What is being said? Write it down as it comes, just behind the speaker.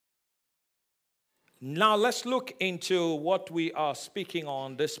Now let's look into what we are speaking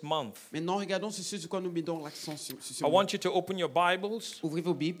on this month. Maintenant, regardons ce sur quoi nous mettons l'accent sur ce I mois. want you to open your Bibles. Ouvrez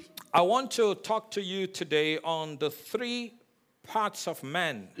vos Bibles. I want to talk to you today on the three parts of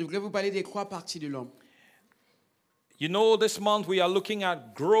man. Je voudrais vous parler des trois parties de l'homme. You know, this month we are looking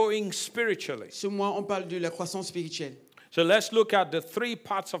at growing spiritually. Ce mois, on parle de la croissance spirituelle. So let's look at the three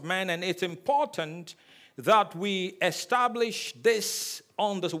parts of man, and it's important that we establish this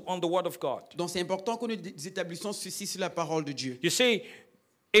on the Word of God. Donc, c'est important que nous établissons ceci sur la parole de Dieu. You see,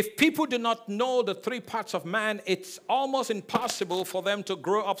 if people do not know the three parts of man, it's almost impossible for them to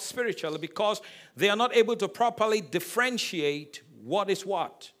grow up spiritually because they are not able to properly differentiate what is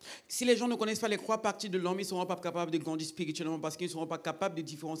what. Si les gens ne connaissent pas les trois parties de l'homme, ils ne seront pas capables de grandir spirituellement parce qu'ils ne seront pas capables de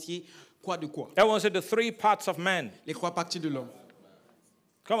différencier quoi de quoi. Everyone say the three parts of man. Les trois parties de l'homme.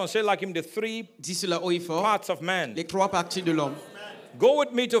 Come on, say like him, the three Dis cela haut et fort. parts of man. Les trois parties de l'homme. Go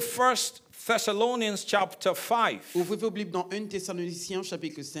with me to 1 Thessalonians chapter 5. Ouvrez vos Bibles dans 1 Thessaloniciens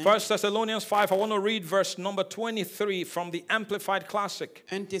chapitre 5. 1 Thessalonians 5, I want to read verse number 23 from the Amplified Classic.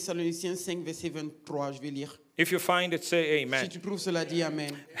 1 Thessaloniciens 5, verset 23, je vais lire. If you find it, say Si amen. tu trouves cela, dis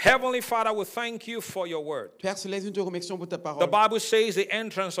Amen. Heavenly Father, we thank you for your word. Père Céleste, nous te remercions pour ta The parole. Bible says the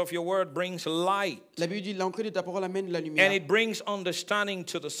entrance of your word brings light La Bible dit l'entrée de ta parole amène la and lumière it brings understanding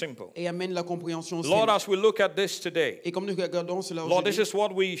to the simple. et amène la compréhension au Lord, simple. as we look at this today, Et comme nous regardons cela Lord, this aujourd'hui, is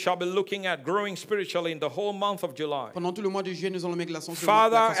what we shall be looking at, growing spiritually in the whole month of July. pendant tout le mois de juillet, nous allons mettre l'accent sur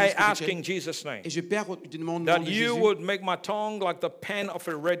Father, la I croissance ask spirituelle. in Jesus' name Et je père, je demande au nom that de you Jésus, would make my tongue like the pen of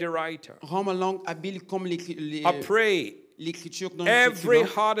a ready writer. rends ma langue habile comme I pray l'écriture dans every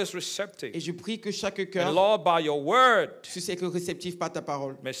l'écriture. heart is receptive. Et je prie que chaque And cœur Lord, by your word, puisse être réceptif par ta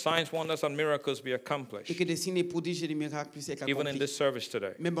parole. may signs, wonders, and miracles be Et accomplished, que des signes et prodiges et des miracles puissent être even in accomplis. this service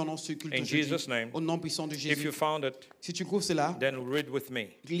today. Même pendant ce culte In Jesus' name. aujourd'hui. Au nom puissant de If you Jésus. found it, Si tu trouves cela, then read with me.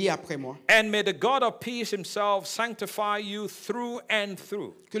 lis après moi. And may the God of peace himself sanctify you through and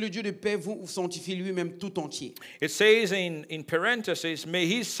through. Que le Dieu de paix vous sanctifie lui-même tout entier. It says in parentheses, may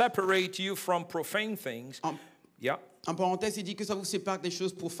he separate you from profane things. En, Yeah. en parenthèse, il dit que ça vous sépare des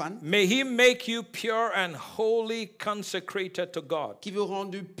choses profanes, May he make you pure and wholly consecrated to God. qui vous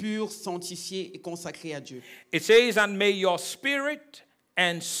rendent purs, sanctifiés et consacrés à Dieu. It says, and may your spirit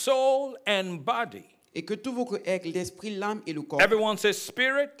and soul and body. Et que tout votre être, l'esprit, l'âme et le corps. Everyone says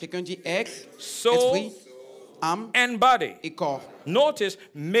spirit, Quelqu'un dit être, soul, esprit, âme and body. et corps. Notice,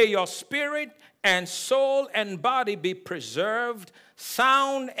 may your spirit and soul and body be preserved,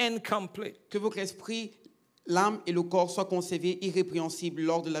 sound and complete. Que votre esprit, l'âme et le corps soient conservés irrépréhensibles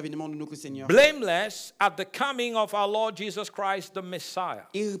lors de l'avènement de notre Seigneur. Blameless at the coming of our Lord Jesus Christ, the Messiah.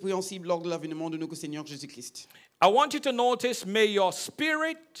 Irrépréhensibles lors de l'avènement de notre Seigneur Jésus-Christ. I want you to notice, may your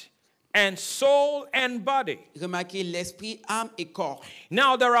spirit and soul and body. Remarquez l'esprit, âme et corps.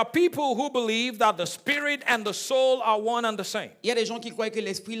 Now, there are people who believe that the spirit and the soul are one and the same. Il y a des gens qui croient que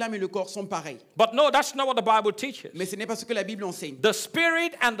l'esprit, l'âme et le corps sont pareils. But no, that's not what the Bible teaches. Mais ce n'est pas ce que la Bible enseigne. The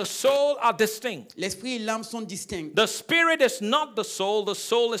spirit and the soul are distinct. L'esprit et l'âme sont distincts. The spirit is not the soul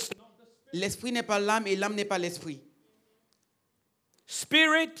is not. L'esprit n'est pas l'âme et l'âme n'est pas l'esprit.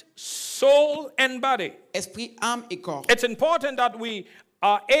 Spirit, soul, and body. Esprit, âme et corps. It's important that we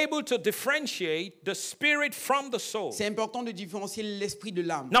are able to differentiate the spirit from the soul. C'est important de différencier l'esprit de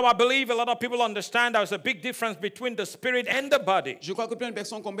l'âme. Now, I believe a lot of people understand there's a big difference between the spirit and the body. Je crois que plein de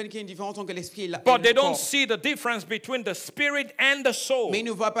personnes comprennent qu'il y a une différence entre l'esprit et But they le don't corps. see the difference between the spirit and the soul. Mais ils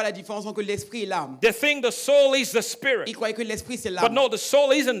ne voient pas la différence entre l'esprit et l'âme. They think the soul is the spirit. Ils croient que l'esprit c'est But l'âme. no, the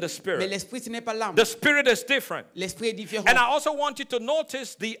soul isn't the Mais spirit. l'esprit ce n'est pas l'âme. The spirit is different. L'esprit est différent. And I also want you to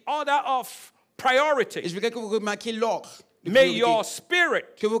notice the order of Et priority. je voudrais que vous remarquiez l'ordre de May priorité. your spirit,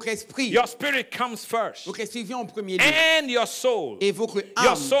 Que votre esprit, your spirit comes first. votre esprit vient en premier lieu. And your soul. Et votre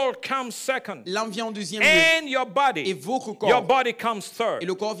Your âme, soul comes second. l'âme vient en deuxième lieu. And your Et body. votre Your corps. body comes Et third.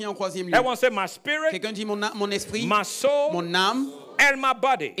 le corps vient en troisième lieu. Everyone say my spirit, Quelqu'un dit mon esprit, my soul, mon âme and my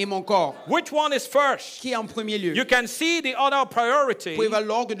body. et mon corps. Which one is first? Qui est en premier lieu? You can see the order of priority, Vous pouvez voir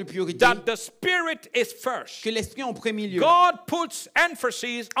l'ordre de priorité. that the spirit is first. Que l'esprit est en premier lieu. God puts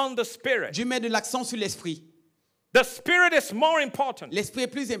emphasis on the spirit. Dieu met de l'accent sur l'esprit. The spirit is more important. L'esprit est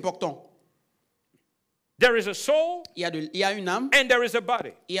plus important. There is a soul Il y a une âme and there is a body.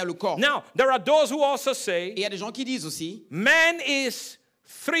 et il y a le corps. Now, there are those who also Et say il y a des gens qui disent aussi man is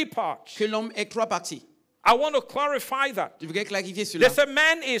three parts. que l'homme est trois parties. I want to clarify that. Je voudrais clarifier cela. They say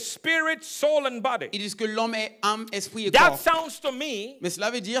man is spirit, soul, and body. Ils disent que l'homme est âme, esprit et That corps. sounds to me Mais cela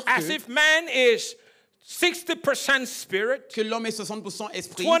veut dire as que if man is 60% spirit, que l'homme est 60%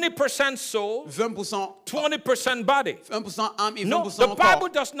 esprit, 20% soul, 20%, 20% body. 1% âme et 20% No, the corps. Bible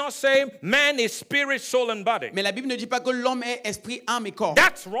does not say man is spirit, soul, and body. Mais la Bible ne dit pas que l'homme est esprit, âme et corps.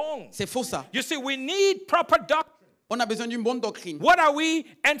 That's wrong. C'est faux ça. You see, we need proper doctrine. On a besoin d'une bonne doctrine. What are we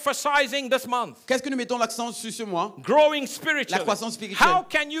emphasizing this month? Qu'est-ce que nous mettons l'accent sur ce mois? Growing spiritually. La croissance spirituelle. How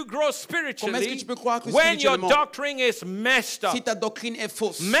can you grow Comment est-ce que spiritually tu peux croître when your spirituellement doctrine is messed up? si ta doctrine est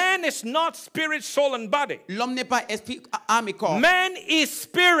fausse? Man is not spirit, soul, and body. L'homme n'est pas esprit, âme et corps. Man is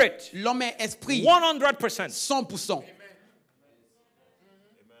spirit. L'homme est esprit, 100%. 100%.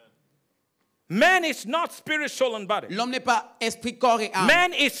 Man is not spirit, soul, and body. L'homme n'est pas esprit, corps et âme.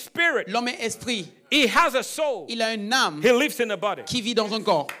 Man is spirit. L'homme est esprit. He has a soul. Il a une âme He lives in a body. qui vit dans un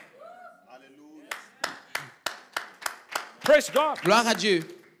corps. Praise God. Gloire à Dieu.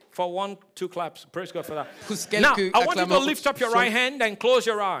 For 1, 2 claps. Praise God for that. Pour Now, quelques I want you to acclamations. lift up your right hand and close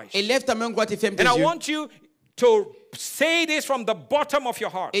your eyes. Et lève ta main droite et ferme tes And I yeux. want you to say this from the bottom of your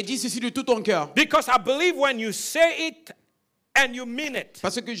heart. Et dis ceci de tout ton cœur. Because I believe when you say it and you mean it,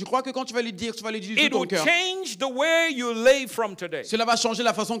 Parce que je crois que quand tu vas le dire de it tout ton will cœur. change the way you live from today. Cela va changer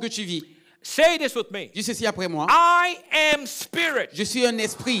la façon que tu vis. Say this with me. Dis ceci après moi. I am spirit. Je suis un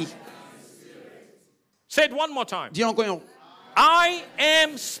esprit. Say it one more time. Dis encore. I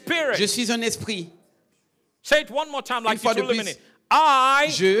am Je spirit. suis un esprit. Say it one more time like fois it's de really plus. mean it. I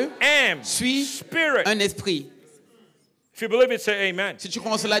Je am suis spirit. un esprit. If you believe it, say amen. Si tu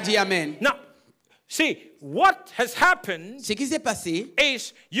crois en cela, dis Amen. Now, see, what has happened Ce qui s'est passé,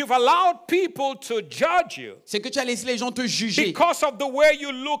 is you've allowed people to judge you c'est que tu as laissé les gens te juger because of the way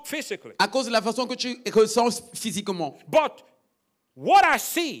you look physically. à cause de la façon que tu ressens physiquement. But what I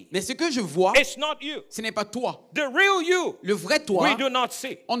see Mais ce que je vois, is not you. ce n'est pas toi. The real you, Le vrai toi, we do not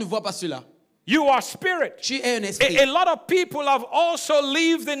see. on ne voit pas cela. You are spirit. Tu es un esprit. A lot of people have also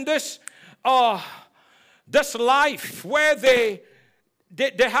lived in this life where they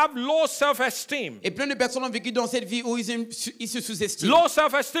have low self-esteem. Et plein de personnes ont vécu dans cette vie où ils se sous-estiment. Low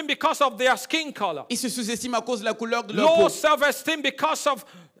self-esteem because of their skin color. Ils se sous-estiment à cause de la couleur de leur Low peau. self-esteem because of,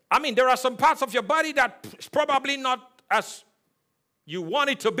 there are some parts of your body that is probably not as you want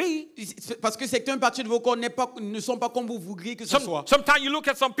it to be. Parce que certaines parties de vos corps ne sont pas comme vous voudriez que ce soit. Sometimes you look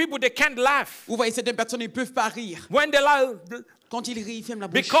at some people, they can't laugh. Vous voyez certaines personnes ne peuvent pas rire. When they lie, Quand ils rient, ils ferment la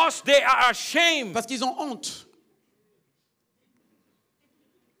bouche. because they are ashamed. Parce qu'ils ont honte.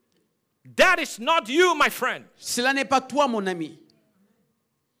 That is not you, my friend. Cela n'est pas toi, mon ami.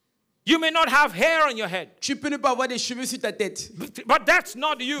 You may not have hair on your head, Tu peux ne pas avoir des cheveux sur ta tête. but that's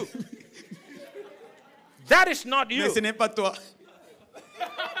not you. That is not Mais you. ce n'est pas toi.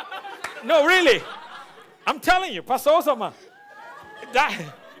 No, really. I'm telling you, Pastor Osama. That,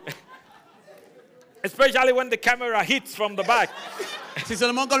 especially when the camera hits from the back. C'est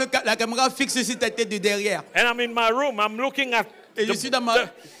seulement quand la caméra fixe sur ta tête de derrière. And I'm in my room, I'm looking at Et je suis dans mon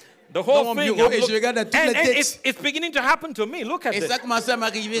whole thing. bureau et je regarde à toute la And tête. it's beginning to happen to me. Look at Et this. ça commence à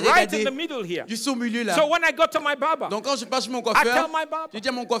m'arriver. Right in Regardez, the middle here. juste au milieu là. So when I go to my barber, Donc quand je passe chez mon I tell coiffeur, my barber, je dis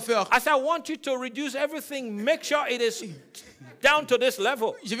à mon coiffeur, I say, I want you to reduce everything. Make sure it is down to this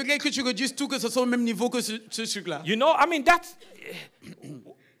level. je veux que tu réduises tout, que ce soit au même niveau que ce truc-là. You know, that's...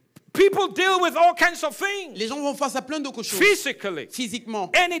 People deal with all kinds of things Les gens vont face à plein d'autres choses. physically.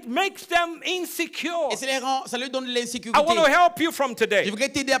 Physiquement. And it makes them insecure. Et ça leur donne de I l'insécurité. want to help you from Je today. voudrais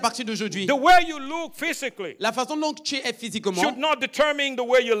t'aider à partir d'aujourd'hui. The way you look physically La façon dont tu es physiquement should not determine the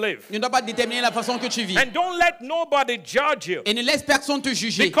way you live. ne doit pas déterminer la façon que tu vis. And don't let nobody judge you Et ne laisse personne te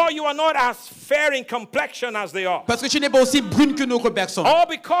juger. because you are not as fair in complexion as they are. Parce que tu n'es pas aussi brune que d'autres personnes. Or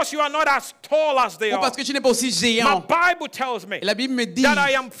because you are not as tall as they Ou are. parce que tu n'es pas aussi My géant. Bible tells me Et la Bible me dit that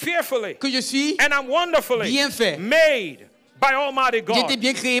I am fearfully que je suis and I'm wonderfully bien fait. made by Almighty J'ai God. été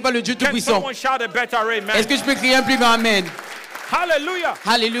bien créé par le Dieu Can Tout-Puissant. someone shout a better amen? Est-ce que je peux crier un plus grand Amen? Hallelujah.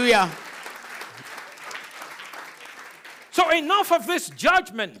 Alléluia. So enough of this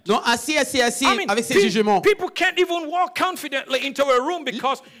judgment. Donc assez avec ces jugements. People can't even walk confidently into a room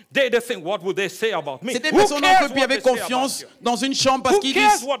because they think, what would they say about me? Certaines Who personnes cares n'ont plus what avec they say confiance about you? dans une chambre parce Who qu'ils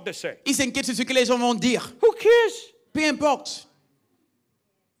cares disent, what they say? ils s'inquiètent sur ce que les gens vont dire. Who cares? Peu importe.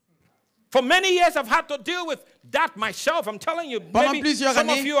 For many years, I've had to deal with that myself. I'm telling you, Pendant maybe plusieurs some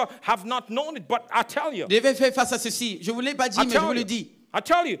of années, you have not known it, but I tell you. Je devais faire face à ceci. Je ne vous l'ai pas dit, mais je vous le dis. I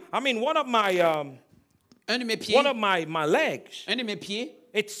tell you. One of my Un de mes pieds, my legs, un de mes pieds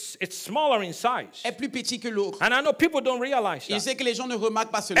it's smaller in size, est plus petit que l'autre. and I know people don't realize Et je that. sais que les gens ne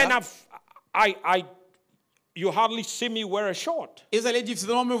remarquent pas And cela. you hardly see me wear a short. Et vous allez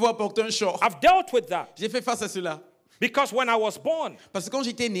difficilement me voir porter un short. I've dealt with that. J'ai fait face à cela. Because when I was born, Parce que quand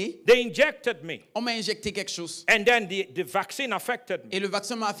j'étais né, they injected me. on m'a injecté quelque chose. And then the vaccine affected me. Et le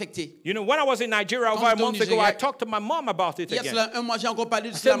vaccin m'a affecté. You know, when I was in Nigeria over a month ago, I talked to my mom about it Il y a again. cela un mois, j'ai encore parlé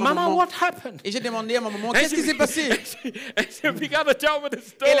de I cela à said, ma Mama, maman. what happened? Et j'ai demandé à ma maman, And qu'est-ce qui s'est passé? and she began to tell me the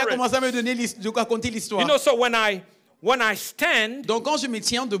Et elle a story. commencé à me donner de raconter l'histoire. You know, so when I stand, Donc quand je me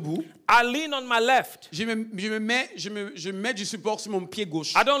tiens debout, I lean on my left. je mets du support sur mon pied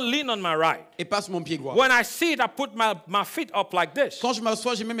gauche I don't lean on my right. et pas sur mon pied droit. When I sit, I put my feet up like this. Quand je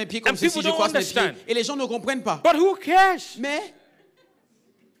m'assois, je mets mes pieds comme And ceci, people je don't croise mes pieds. understand. Et les gens ne comprennent pas. But who cares? Mais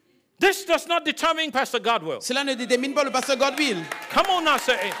This does not determine Pastor Godwill. cela ne détermine pas le pasteur Godwill. Come on now,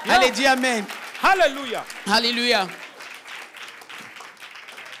 say it. Yeah. Allez, dis Amen. Hallelujah. Alléluia.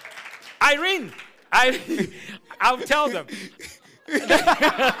 Irene, I'll tell them.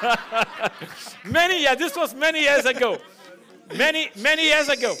 This was many years ago. Many years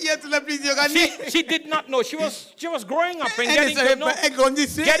ago. Il y a tout la plusieurs années. She did not know. She was growing up and Elle ne savait pas, elle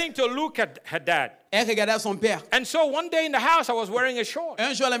grandissait. getting to look at her dad. Elle regardait son père. And so one day in the house, I was wearing a short.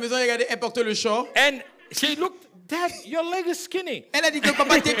 Un jour à la maison, elle portait le short. And she looked, Dad, your leg is skinny. Elle a dit que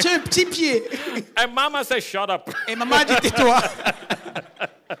papa, tu as un petit pied. And Mama said, shut up. Et maman a dit, tais-toi.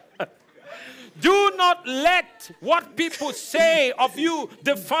 Do not let what people say of you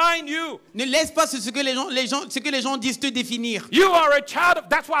define you. Ne laisse pas ce que les gens disent te définir. You are a child of,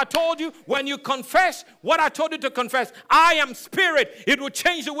 that's why I told you, when you confess what I told you to confess, I am spirit, it will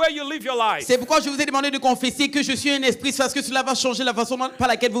change the way you live your life. C'est pourquoi je vous ai demandé de confesser que je suis un esprit, parce que cela va changer la façon par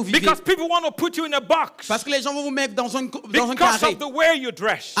laquelle vous vivez. Because people want to put you in a box. Parce que les gens vont vous mettre dans un Because carré. of the way you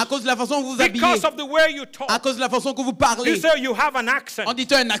dress. À cause de la façon dont vous vous habillez. Because of the way you talk. À cause de la façon que vous You parlez. say you have an accent. On dit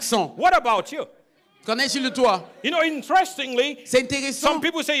tu as un accent. What about you? Qu'en est-il de toi? You know, interestingly, C'est intéressant. some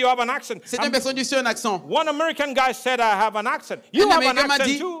people say you have an accent. Certaines personnes disent tu as un accent. One American guy said I have an accent. You Un have an Américain m'a accent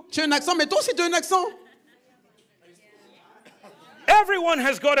dit too. tu as un accent, mais toi aussi tu as un accent. Everyone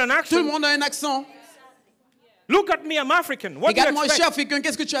has got an Tout le accent. monde a un accent. Look at me, I'm African. What do you Regarde-moi, je suis expect? africain,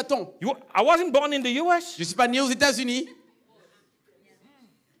 qu'est-ce que tu attends? I wasn't born in the US. Je ne suis pas né aux États-Unis.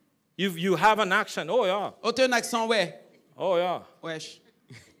 You have an accent. Oh yeah. Oh, tu as un accent, ouais. Oh yeah. Wesh.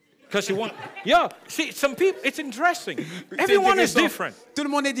 Because you want. Yeah. See, some people. It's interesting. Everyone is intéressant. different. Tout le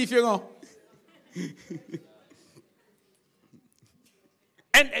monde est différent.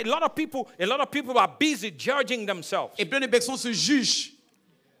 And a lot of people are busy judging themselves. Et plein de personnes se jugent.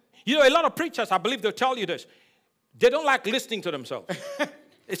 You know, a lot of preachers, I believe they'll tell you this. They don't like listening to themselves.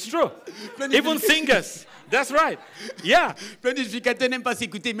 It's true. Even singers. That's right. Yeah. Plein d'éducateurs n'aiment pas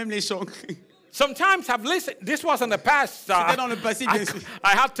s'écouter, même les chants. Sometimes I've listened. This was in the past. C'était dans le passé, bien sûr.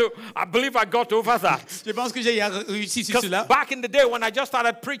 I believe I got over that. Je pense que j'ai réussi sur Because cela. back in the day when I just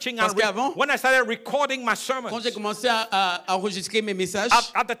started preaching Parce qu'avant, when I started recording my quand sermons, j'ai commencé à enregistrer mes messages,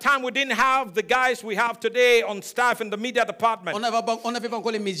 at the time we didn't have the guys we have today on staff in the media department. on n'avait pas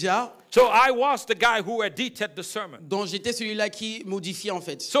encore les médias, So I was the guy who edited the sermon. donc j'étais celui-là qui modifiait en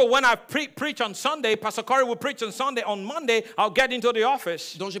fait. So when I preach on Sunday, Pastor Corey will preach on Sunday. On Monday, I'll get into the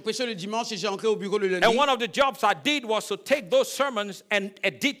office. Donc je prêchais le dimanche et j'ai entré au bureau le lundi. And one of the jobs I did was to take those sermons and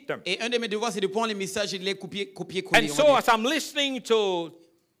edit them. Et un de mes devoirs, c'est de prendre les messages et de les copier-coller. And so as I'm listening to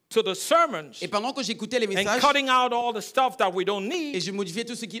the sermons Et pendant que j'écoutais les and messages, cutting out all the stuff that we don't et need, je modifiais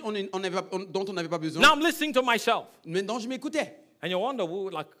tout ce dont on n'avait pas besoin, now I'm listening to myself. maintenant je m'écoutais. And you wonder,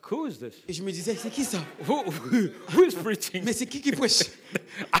 who is this? Et je me disais, c'est qui ça? Who is preaching? Mais c'est qui prêche?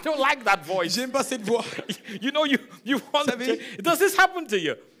 I don't like that voice. J'aime pas cette voix. You know, you want Savez? does this happen to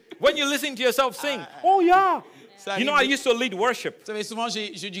you? When you listen to yourself sing, oh yeah. Ça You know, arrive. I used to lead worship. Vous savez, souvent,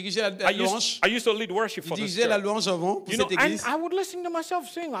 je dirigeais la louange. I used to lead worship Je for this dirigeais la church. louange avant pour You know, cette and église. I would listen to myself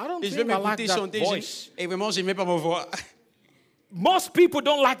sing. I don't Et je vais think I like m'écouter that chanter. voice. Et vraiment, j'aimais pas ma voix. Most people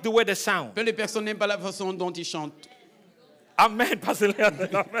don't like the way they sound. Plein de personnes n'aiment pas la façon dont ils chantent. Amen, Pastor Leon.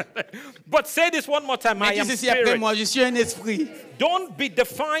 Amen. But say this one more time. I Mais am dis ceci après spirit. moi, je suis un esprit. Don't be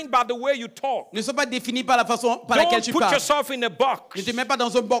defined by the way you talk. Ne sois pas défini par la façon par laquelle Don't tu put parles. yourself in a box. Ne te mets pas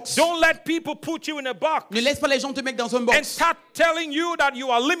dans un box. Don't let people put you in a box. Ne laisse pas les gens te mettre dans un And box. start telling you that you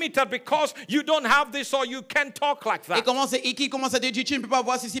are limited because you don't have this or you can't talk like that. Et qui commence à te dire, tu ne peux pas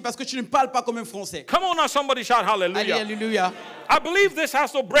avoir ceci parce que tu ne parles pas comme un Français. Come on now, somebody shout hallelujah. Alléluia. I believe this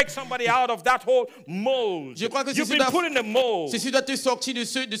has to break somebody out of that whole mold. Je crois que You've ceci been doit, put in a mold. ceci doit te sortir de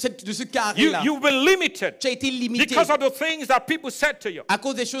ce carré-là. You've been limited Tu as été limité because of the things that people said to you. À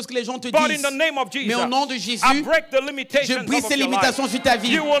cause des choses que les gens te But in disent. the name of Mais au nom de Jesus, Jésus, I break the je limitations brise of ces your life. limitations sur ta vie.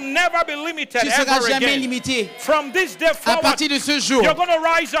 You will never be limited Tu ne seras ever jamais again. limité. From this day À forward, partir de ce jour, you're going to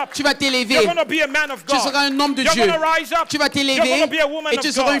rise up. tu vas t'élever. You're going to be a man of Tu God. seras un homme de You're Dieu. going to rise up. Tu vas You're going t'élever to be a woman et of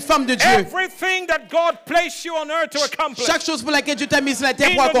tu seras une God. femme de Dieu. Everything that God placed you on earth to accomplish. Chaque chose pour laquelle Dieu t'a mis sur la terre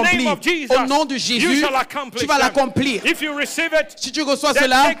In pour the name accomplir, of Jesus, au nom de you Jésus, shall accomplish tu vas them. l'accomplir. If you receive it, Si tu reçois then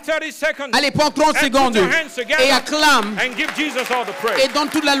cela, take 30 seconds allez, prends 30 and secondes put your hands together et acclame and give Jesus all the et praise. donne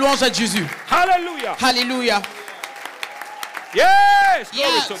toute la louange à Jésus. Hallelujah. Alléluia. Yes, glory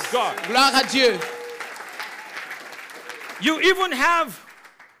Yes. to God. Gloire à Dieu. You even have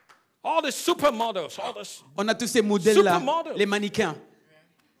all the supermodels, all the On a tous ces modèles-là, Supermodel. les mannequins.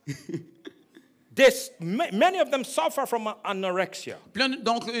 many of them suffer from anorexia. Plein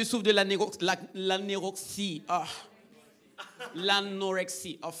d'entre eux souffrent de l'anorexie. Ah.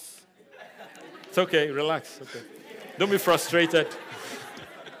 L'anorexie. Off. It's okay, relax. Okay. Don't be frustrated.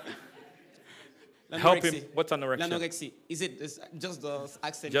 Help him. What's anorexia? L'anorexie. Is it just the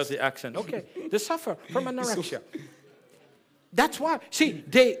accent? Just the accent. Okay. They suffer from anorexia. That's why. See,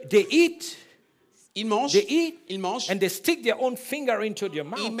 they eat. Ils mangent. They eat. Ils mangent. And they stick their own finger into their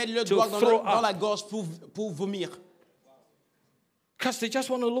mouth Ils mettent le to doigt throw dans la up. gorge pour vomir. Because they just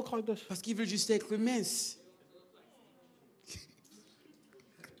want to look like this. Parce qu'ils veulent juste être minces.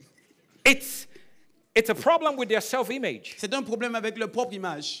 It's a problem with their self-image. C'est un problème avec leur propre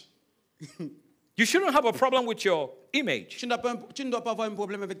image. You shouldn't have a problem with your image. Tu ne dois pas avoir un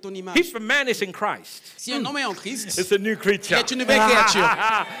problème avec ton image. If a man is in Christ, Si un homme est en Christ, it's a new creature. il est une nouvelle créature.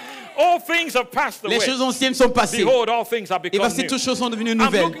 All things have passed away. Les choses anciennes sont passées. Behold, all things have Et become voici, new. toutes choses sont devenues I'm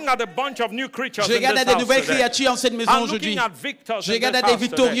nouvelles. looking at a bunch of new creatures Je in regarde this à des house nouvelles today. créatures en cette maison I'm aujourd'hui. looking at victors Je in regarde this à des house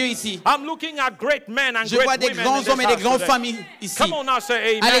victorieux today. ici. I'm looking at great men and Je great vois des women in grands this hommes et des house grandes today. familles ici. Come on now,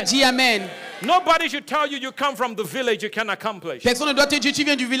 say amen. Allez, dis Amen. Nobody should tell you you come from the village, you can accomplish. Personne ne doit te dire tu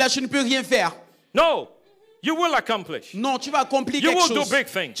viens du village, tu ne peux rien faire. No, you will accomplish. Non, tu vas accomplir You quelque will do chose. big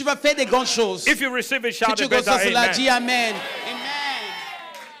things. Tu vas faire des grandes choses. If you receive it, Si shout tu a better reçois cela, amen. dis Amen. Amen.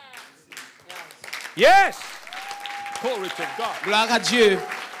 Yes. Glory to God. Gloire à Dieu.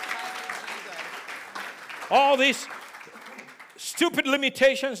 All these stupid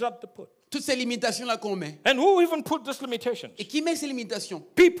limitations that they put. Toutes ces limitations-là qu'on met. And who even put these limitations? Et qui met ces limitations?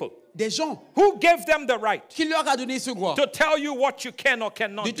 People. Des gens. Who gave them the right Qui leur a donné ce droit to tell you what you can or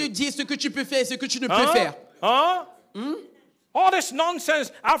cannot de te do? dire ce que tu peux faire et ce que tu ne peux faire. Huh? All this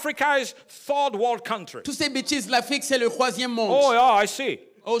nonsense. Africa is third world country. Toutes ces bêtises, l'Afrique, c'est le troisième monde. Oh yeah, I see.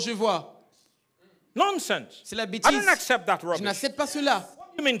 Oh, je vois. Nonsense. C'est la I bêtise. don't accept that Je rubbish. n'accepte pas cela.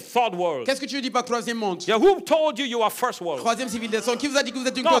 What do you mean third world? Qu'est-ce que tu dis par troisième monde? Yeah, who told you you are first world? Troisième civilisation. Qui vous a dit que vous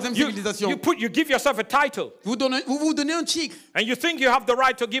êtes une No, troisième you civilisation? give yourself a title, Vous vous donnez un titre. and you think you have the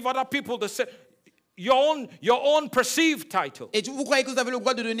right to give other people your own perceived title. Et vous croyez que vous avez le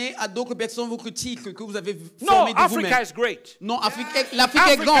droit de donner à d'autres personnes votre titre que vous avez No, formé de Africa vous-même. is great. Non, l'Afrique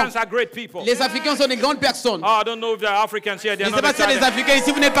est grande. Africans are great people. Les Africains sont des grandes personnes. Oh, I don't know if there are Africans here. Je They're ne sais not pas si les excited. Africains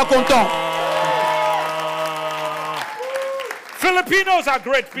ici, vous n'êtes pas contents. Filipinos are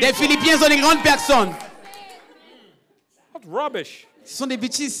great people. Les Philippiens sont des grandes personnes. What rubbish. Ce sont des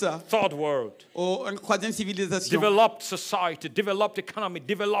bêtises, ça. Third world. Oh, une troisième civilisation. Developed society, developed economy,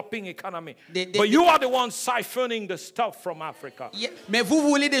 developing economy. They- But you are the ones siphoning the stuff from Africa. Yeah. Mais vous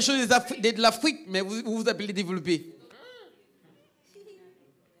voulez des choses de l'Afrique, mais vous appelez développer.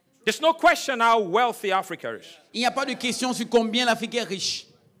 There's no question how wealthy Africa is. Il n'y a pas de question sur combien l'Afrique est riche.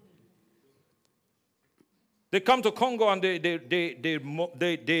 They come to Congo and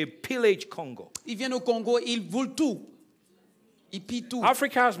they pillage Congo. Ils viennent au Congo, ils volent tout. Ils pillent tout.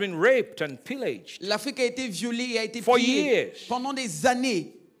 Africa has been raped and pillaged. L'Afrique a été violée et a été For pillée years. pendant des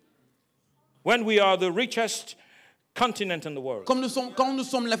années. When we are the richest continent in the world. Quand nous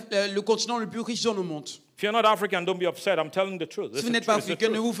sommes le continent le plus riche dans le monde. If you're not African, don't be upset. I'm telling the truth. Si vous n'êtes pas africain,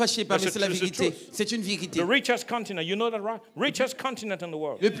 ne vous fâchez pas, mais c'est la vérité. C'est une vérité. The richest continent, you know that, right? Richest continent in the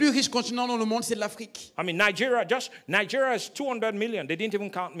world. Le plus riche continent dans le monde, c'est l'Afrique. I mean, Nigeria is 200 million. They didn't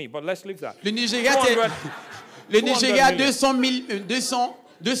even count me, but let's leave that. Le Nigeria, 200 le Nigeria a 200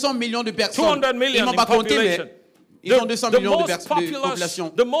 200 millions de personnes. 200 million Ils n'ont in pas compté, population. mais ils ont 200 millions de population.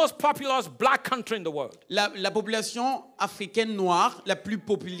 The most populous black country in the world. La population africaine noire la plus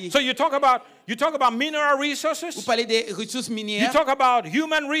populaire. So you talk about mineral Vous resources. parlez des ressources You minières, talk about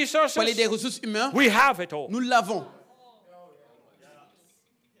human vous resources. parlez des ressources humaines. We have it all. Nous l'avons.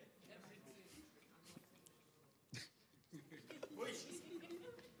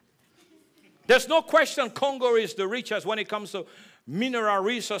 There's no question Congo is the richest when it comes to mineral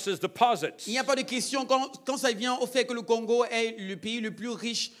resources deposits. Il n'y a pas de question quand ça vient au fait que le Congo est le pays le plus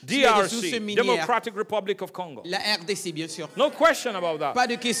riche sur les ressources DRC, minières. Democratic Republic of Congo. La RDC, bien sûr. No question about that. Pas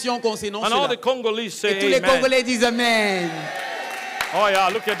de question concernant And all cela. the Congolese say Et tous les amen. Congolais disent Amen. Oh yeah,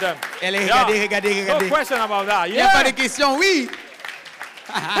 look at them. Allez, Yeah. regardez. No question about that. Il n'y a pas de Yeah. question, oui.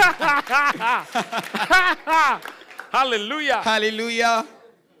 Hallelujah. Alléluia.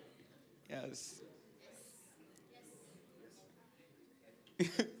 Yes.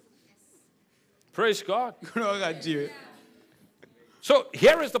 Praise God. Gloire à Dieu. So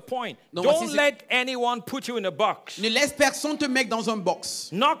here is the point. Donc, Don't voici- let anyone put you in a box. Ne laisse personne te mettre dans un box.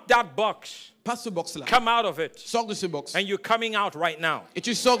 Knock that box. Pas ce box-là. Come out of it. Sors de ce box. And you're coming out right now. Et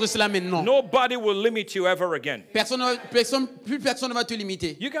tu sors de cela maintenant. Nobody will limit you ever again. Plus personne ne va te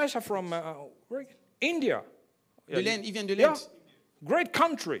limiter. You guys are from where? India. De l'Inde, il vient de Yeah. l'Inde. Great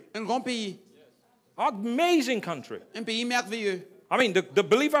country. Un grand pays. Amazing country. Un pays merveilleux. I mean, the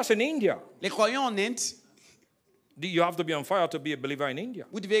believers in India. Les croyants en Inde, You have to be on fire to be a believer in India.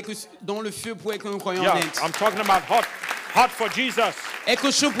 vous devez être dans le feu pour être un croyant en Yeah, Inde. I'm talking about hot for Jesus. Être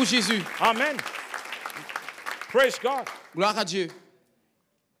chaud pour Jésus. Amen. Praise God. Gloire à Dieu.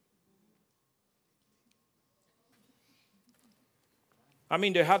 I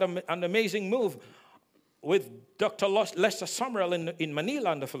mean, they had an amazing move with Dr. Lester Summerall in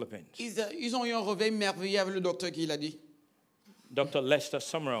Manila in the Philippines. Ils ont eu un réveil merveilleux avec le docteur qui l'a dit. Dr. Lester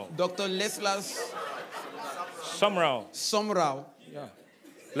Summerall. Docteur Leslas Summerall. somehow. Yeah.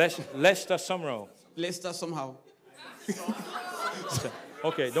 Lester Summerall. Lester somehow.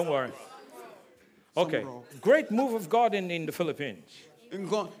 Okay, don't worry. Okay. Summerall. Great move of God in the Philippines. Un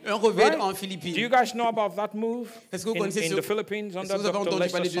réveil Right? en Do you Philippines. guys know about that move Est-ce que vous in connaissez the Philippines Est-ce under que vous avez Dr. entendu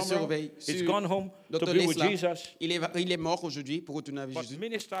Lester parler de ce Summerall? réveil He's sur gone home to Dr. be with Lesla? Jesus. Il est mort aujourd'hui pour retourner avec But Jésus.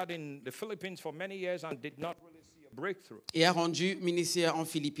 ministered in the Philippines for many years and did not really see a breakthrough. Et a rendu ministère en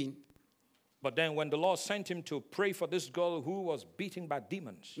Philippines. But then when the Lord sent him to pray for this girl who was beaten by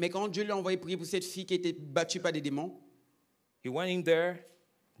demons, Mais quand Dieu l'a envoyé prier pour cette fille qui était battue par des démons, he went in there.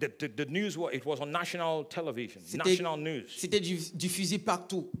 The news was, it was on national television, national news. c'était diffusé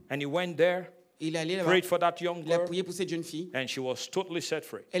partout. And he went there, Il est allé là-bas. prayed for that young Il a girl, prié pour cette jeune fille. and she was totally set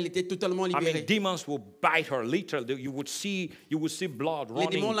free. Elle était totalement I mean, libérée. demons will bite her literally. You would see blood Les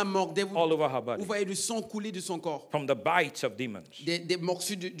démons running la mordaient. all over her body Vous voyez le sang couler de son corps. from the bites of demons. Des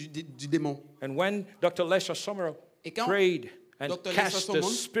morsures du démon. And when Dr. Lester Summerall Et quand prayed and Dr. cast Lester the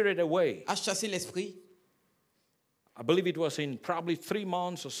Summerall spirit away, a chassé l'esprit. I believe it was in probably 3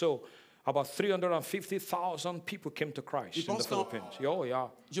 months or so, about 350,000 people came to Christ in the pense qu'en- Philippines. Oh, yeah.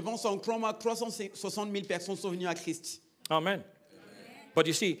 Je pense en 360 000 personnes sont venues à Christ. Amen. But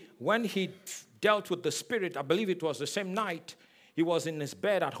you see, when he dealt with the spirit, I believe it was the same night, he was in his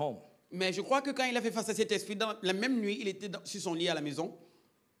bed at home. Mais je crois que quand il a fait face à cet esprit, dans la même nuit, il était sur son lit à la maison.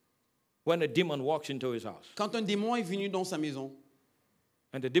 When a demon walks into his house, Quand un démon est venu dans sa maison,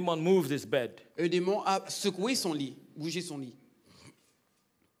 and the demon moved his bed, un démon a secoué son lit, bougé son lit.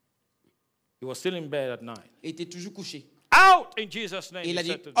 he was still in bed at night. Il était toujours couché. Out in Jesus' name, Et il a he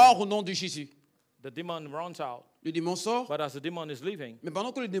dit, said to hors au nom de Jésus. the demon runs out. Le démon sort, But as the demon is leaving, mais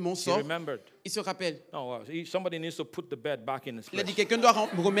pendant que le démon he sort, remembered, il se rappelle. no, somebody needs to put the bed back in its Il a dit, place. quelqu'un doit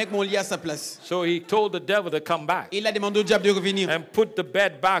remettre mon lit à sa place. So he told the devil to come back Et il a demandé au diable de revenir. and put the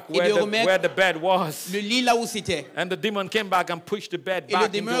bed back Et de remettre where the bed was. le lit là où c'était. And the demon came back and pushed the bed Et le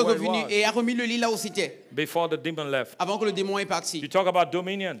back démon est into where it revenu was et a remis le lit là où c'était. before the demon left. Avant que le démon est parti. You talk about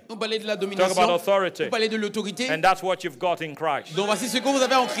dominion, On parlait de la talk domination. about authority, On parlait de l'autorité. and that's what you've got in Christ. Donc voici ce que vous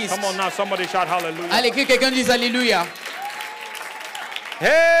avez en Christ. Come on now, somebody shout hallelujah. Allez, que quelqu'un dise Alléluia.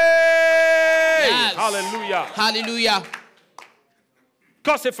 Hey! Yes. Hallelujah. Alléluia.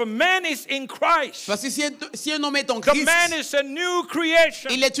 Because if a man is in Christ, Parce que si un homme est en the Christ, man is a new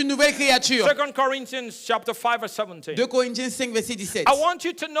creation. il est une nouvelle créature. 2 Corinthians chapter 5 verse 17. 2 Corinthiens 5, verset 17. I want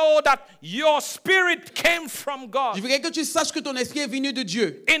you to know that your spirit came from Je God. voudrais que tu saches que ton esprit est venu de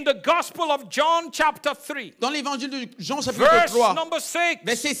Dieu. In the Gospel of John chapter 3, Dans l'évangile de Jean, chapitre verse 3, number 6,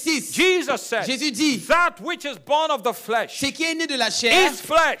 verset 6, Jesus said, Jésus dit, that which is born of the flesh ce qui est né de la chair is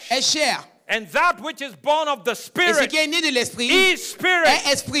flesh, est chair. and that which is born of the Et ce spirit qui est né de l'esprit is spirit.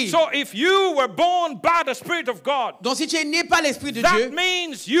 est esprit. So if you were born by the Spirit of God, Donc si tu es né par l'esprit de that Dieu,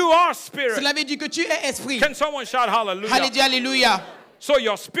 means you are spirit. cela veut dire que tu es esprit. Can someone shout hallelujah? Allez, dis Alléluia. So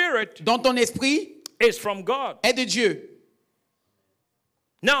your spirit Donc ton esprit is from God. est de Dieu.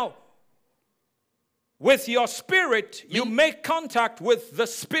 Now, with your spirit, you make contact with the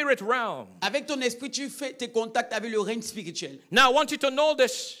spirit realm. Avec ton esprit, tu fais tes contacts avec le règne spirituel. Now, I want you to know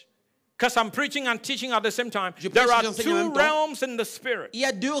this because I'm preaching and teaching at the same time, Je prêche there et are j'enseigne en two même temps. realms in the spirit. Il y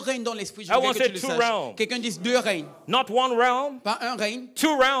a deux règnes dans l'esprit. Je I veux want que tu to le say two saches. realms. Quelqu'un dise deux règnes. Not one realm, Pas un règne,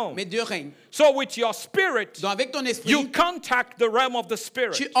 two realms. mais deux règnes. So with your spirit, Donc avec ton esprit, you contact the realm of the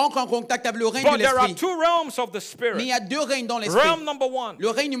spirit. tu entres en contact avec le règne But de there are l'esprit. two realms of the Mais il spirit. y a deux règnes dans l'esprit. Realm number one, Le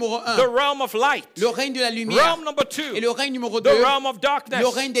règne numéro un, the realm of light. le règne de la lumière. Realm number two, Et le règne numéro the deux, realm of darkness. le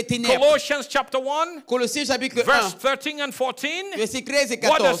règne des ténèbres. Colossians chapter 1, Colossiens chapitre verse 1, 13 and 14. versets 13 et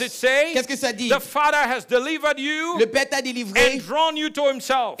What 14. does it say? Qu'est-ce que ça dit? The Father has delivered you Le Père t'a délivré and drawn you to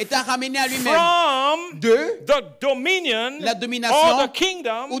himself et t'a ramené à lui-même from de the dominion la or domination the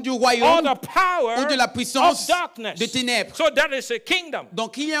kingdom ou du or royaume the power ou de la of puissance darkness. de ténèbres. So that is a kingdom.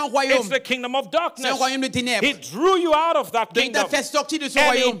 Donc il y a un It's royaume, the kingdom of c'est un darkness. royaume de ténèbres. He drew you out of that Donc il t'a kingdom fait sortir de ce and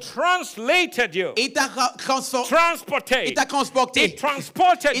royaume he translated you, et il t'a transported, il t'a transporté he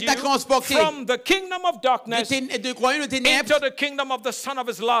transported Il t'a you transporté from the kingdom of darkness de royaume de ténèbres into the kingdom of the Son of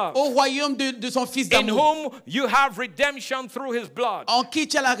His love, au royaume de son fils in d'amour, whom you have redemption through His blood, en qui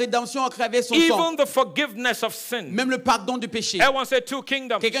tu as la rédemption à travers son sang, even the forgiveness of sin. même le pardon du péché. Everyone say two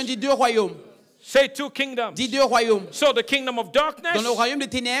kingdoms. Quelqu'un dit deux royaumes. Say two kingdoms. Dis deux royaumes. So the kingdom of darkness Dans le royaume de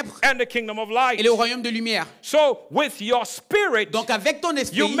ténèbres and the kingdom of light. et le royaume de lumière. So with your spirit, Donc avec ton you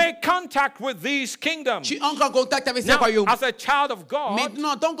esprit, make contact with these kingdoms. tu entres en contact avec ces Now, royaumes. as a child of God,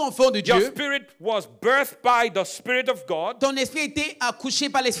 Maintenant, en tant qu'enfant de your Dieu, spirit was birthed by the Spirit of God. ton esprit a été accouché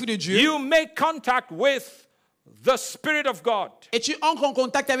par l'esprit de Dieu You make contact with the Spirit of God et tu entres en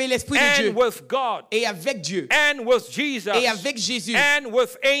contact avec l'esprit de Dieu and with God et avec Dieu and with Jesus et avec Jésus and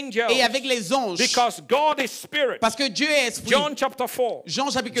with angels, et avec les anges. because God is spirit. Parce que Dieu est esprit. John chapter 4. Jean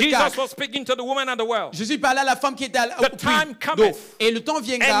chapitre Jesus 4. was speaking to the woman at the well. Jésus parlait à la femme qui était au The time puits d'eau. cometh, Et le temps and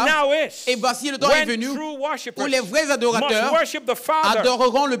viendra. now is, Et voici le temps est when venu true où worshippers les vrais must adorateurs worship the Father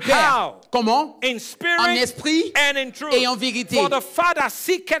adoreront le Père. How? Comment? in En spirit esprit and in truth. et en vérité. For the Father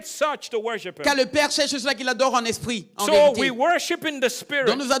seeketh such to worship Him. Car le Père cherche ceux qui l'adorent en esprit, en So vérité. we worship in the spirit.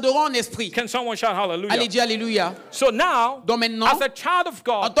 Donc nous adorons en esprit. Can someone shout hallelujah? Allez, dis Alléluia. So now, Donc maintenant, as a child of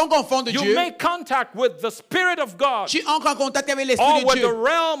en God, tant qu'enfant de you Dieu, make contact with the Spirit of God tu entres en contact avec or l'esprit de with the Dieu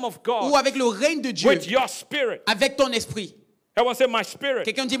realm of ou God avec le règne de Dieu, with your spirit. avec ton esprit. Everyone say my spirit.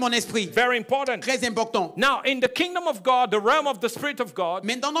 Quelqu'un dit mon esprit. Very important. Très important. Now, in the kingdom of God, the realm of the Spirit of God,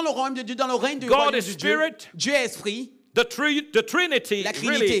 Maintenant, dans le royaume de Dieu, dans le règne de God royaume is de Dieu, spirit. Dieu est esprit. the Trinity, La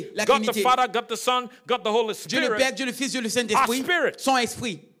Trinité, really, la God the Trinité. Father, God the Son, God the Holy Dieu le Père, Spirit, Dieu le Fils, Dieu le are Saint-Esprit spirit. sont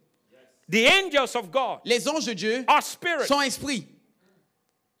esprits. The angels of God Les anges de Dieu are spirit. sont esprits.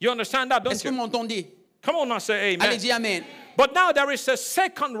 You understand that, don't Est-ce que vous you? m'entendez? Come on now, say Allez, amen. dis Amen. But now there is a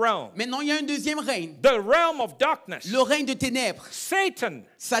second realm, Maintenant, il y a un deuxième règne. the realm of darkness. Le règne de ténèbres. Satan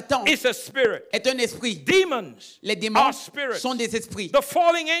Satan is a spirit. est un esprit. Demons Les are démons spirits. sont des esprits. The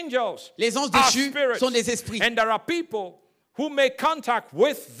falling angels Les anges are déchus spirits. sont des esprits. And there are people who make contact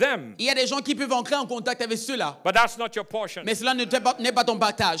with them. Il y a des gens qui peuvent entrer en contact avec ceux-là. But that's not your portion. Mais cela n'est pas ton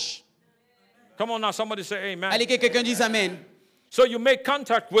partage. Come on now, somebody say amen. Allez, que quelqu'un dise Amen. So you make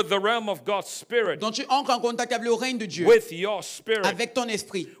contact with the realm of God's spirit, Donc tu entres en contact avec le règne de Dieu, with your spirit. avec ton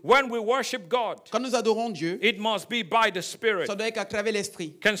esprit. When we worship God, Quand nous adorons Dieu, it must be by the spirit. ça doit être à travers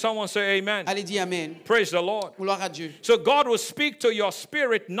l'esprit. Can someone say amen? Allez, dis Amen. Praise the Lord. Gloire à Dieu. So God will speak to your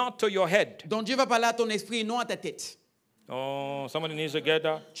spirit, not to your head. Donc Dieu va parler à ton esprit et non à ta tête. Oh, somebody needs to get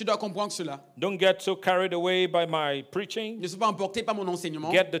that. Tu dois comprendre cela. Don't get so carried away by my preaching. Ne sois pas emporté par mon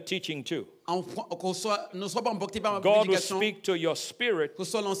enseignement. Get the teaching too. Ne sois pas emporté par ma God will prédication. speak to your spirit,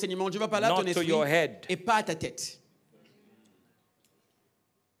 Reçois l'enseignement. Dieu va parler à ton not to esprit your head. et pas à ta tête.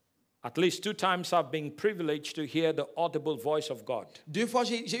 At least 2 times I've been privileged to hear the audible voice of God. 2 fois,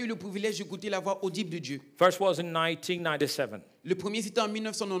 j'ai eu le privilège d'écouter la voix audible de Dieu. First was in 1997. Le premier, c'était en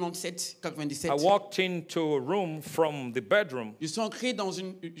 1997, 97. I walked into a room from the bedroom, Je suis entré dans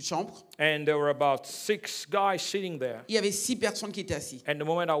une chambre. and there were about 6 guys sitting there. Il y avait 6 personnes qui étaient assises. And the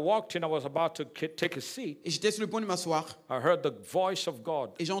moment I walked in, I was about to take a seat. Et j'étais sur le point de m'asseoir. I heard the voice of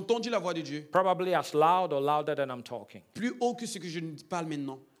God, Et j'ai entendu la voix de Dieu. probably as loud or louder than I'm talking. Plus haut que ce que je ne parle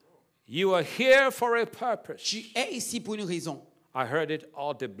maintenant. You are here for a purpose. Tu es ici pour une raison. I heard it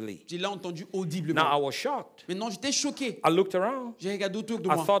audibly. Je l'ai entendu Now I audiblement. was shocked. Maintenant, j'étais choqué. I looked around. J'ai regardé autour de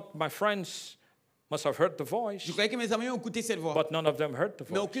I moi. thought my friends must have heard the voice, Je croyais que mes amis ont écouté cette voix. but none of them heard the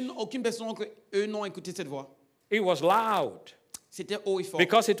Mais voice. aucune personne d'entre eux n'ont écouté cette voix. It was loud. C'était haut et fort.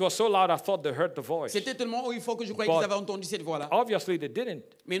 Because it was so loud, I thought they heard the voice. C'était tellement haut et fort que je croyais But- qu'ils avaient entendu cette voix-là. Obviously, they didn't,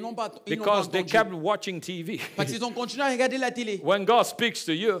 Mais ils n'ont pas because they entendu. kept watching TV. Parce qu'ils ont continué à regarder la télé. When God speaks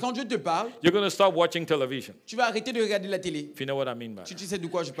to you, Quand Dieu te parle, you're going to stop watching television. tu vas arrêter de regarder la télé. If you know what I mean by Si that. tu sais de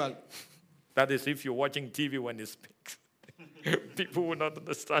quoi je parle. That is, if you're watching TV when He speaks. People will not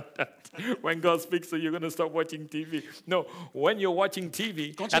understand that. When God speaks to you, you're going to stop watching TV. No, when you're watching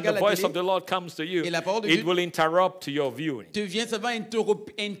TV and the voice of the Lord comes to you, it will interrupt your viewing. Ça va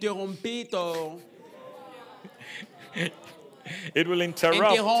interrompre ton... It will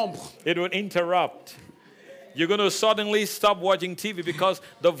interrupt. It will interrupt. You're going to suddenly stop watching TV because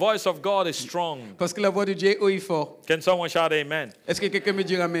the voice of God is strong. Parce que la voix de Dieu est haut et fort. Can someone shout amen? Est-ce que quelqu'un me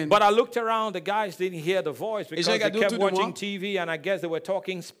dit amen? But I looked around, the guys didn't hear the voice because they kept watching TV and I guess they were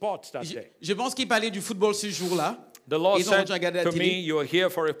talking sports that day. Je pense qu'ils parlaient du football ce jour-là. The Lord said to me, you are here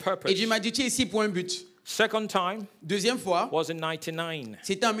for a purpose. Et Dieu m'a dit, tu es ici pour un but. Second time Deuxième fois, was in 99.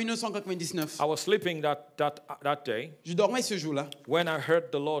 C'était en 1999. I was sleeping that day. Je dormais ce jour-là. When I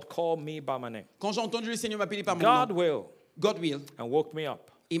heard the Lord call me by my name. Quand j'ai entendu le Seigneur m'appeler par mon nom. Godwill. And woke me up.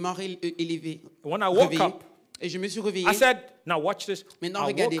 Il m'a élevé. When I woke up, et je me suis réveillé. I said, now watch this. Maintenant,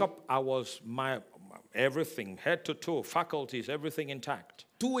 I regardez. woke up, I was my everything, head to toe, faculties, everything intact.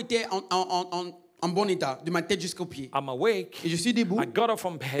 Tout était en bon état, de ma tête jusqu'aux pieds. I'm awake. Et je suis debout. I got up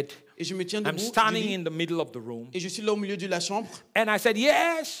from bed. Et je me tiens debout. I'm standing in the middle of the room. Et je suis là au milieu de la chambre. And I said,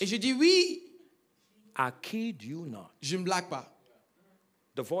 yes. Et je dis oui. I kid you not. Je ne blague pas.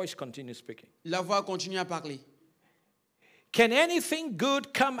 The voice continues speaking. La voix continue à parler. Can anything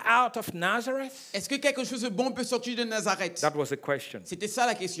good come out of Nazareth? Est-ce que quelque chose de bon peut sortir de Nazareth? That was the question. C'était ça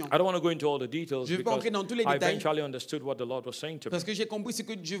la question. I don't want to go into all the details Je vais pas because entrer dans tous les I détails. eventually understood what the Lord was saying to me. Parce que j'ai compris ce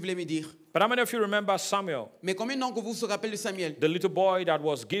que Dieu voulait me dire. But how many of you remember Samuel? Mais combien de vous se rappellent de Samuel? The little boy that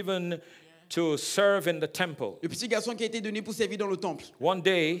was given to serve in the temple. Le petit garçon qui a été donné pour servir dans le temple. One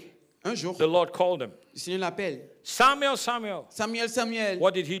day, un jour, the Lord called him. Le Seigneur l'appelle. Samuel, Samuel. Samuel, Samuel.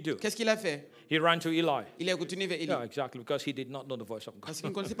 What did he do? Qu'est-ce qu'il a fait? He ran to Eli. Il est retourné vers Élie. Yeah, exactly, because he did not know the voice of God. Parce qu'il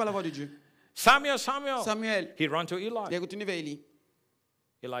ne connaissait pas la voix de Dieu. Samuel, Samuel. Samuel. He ran to Eli. Il est retourné vers Élie.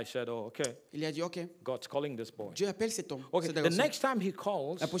 Eli said, "Oh, okay." Il a dit, OK. God's calling this boy. Dieu appelle cet homme. Okay. The next time he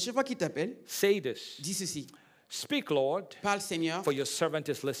calls, la prochaine fois qu'il t'appelle, say this. Dis ceci. Speak, Lord. Parle, Seigneur. For your servant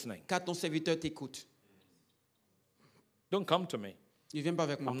is listening. Car ton serviteur t'écoute. Don't come to me. Ne viens pas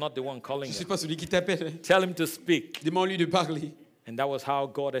avec moi. I'm not the one calling Je him. suis pas celui qui t'appelle. Tell him to speak. Demande-lui de parler. And that was how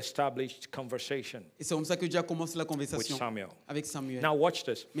God established conversation. Et c'est comme ça que Dieu a commencé la conversation avec Samuel. Now watch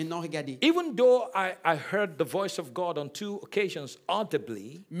this. Maintenant regardez. Even though I heard the voice of God on 2 occasions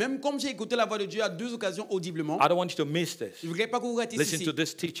audibly, même comme j'ai écouté la voix de Dieu à 2 occasions audiblement, I don't want you to miss this. Je voudrais pas que vous ratiez Listen ceci. to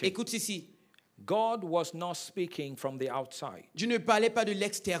this teaching. Écoute ceci. God was not speaking from the outside. Dieu ne parlait pas de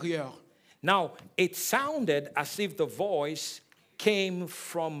l'extérieur. Now, it sounded as if the voice came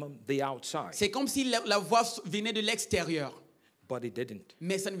from the outside. C'est comme si la voix venait de l'extérieur. But it didn't.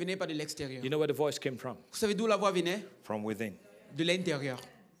 Mais ça ne venait pas de l'extérieur. You know where the voice came from? Vous savez d'où la voix venait? From within. De l'intérieur.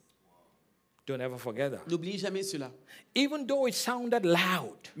 Don't ever forget that. N'oubliez jamais cela. Even though it sounded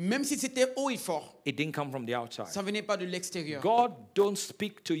loud, même si c'était haut et fort, it didn't come from the outside. Ça venait pas de l'extérieur. God don't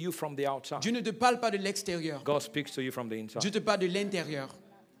speak to you from the outside. Dieu ne te parle pas de l'extérieur. God speaks to you from the inside. Dieu te parle de l'intérieur.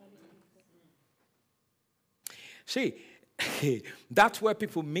 See, that's where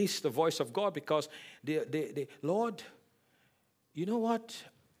people miss the voice of God because they Lord, you know what?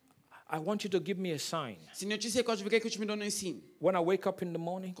 I want you to give me a sign. Seigneur, tu sais quoi, je voudrais que tu me donnes un signe. When I wake up in the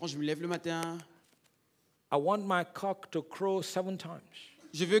morning, quand je me lève le matin, I want my cock to crow 7 times.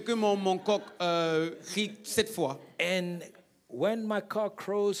 Je veux que mon coq rie 7 fois. And when my cock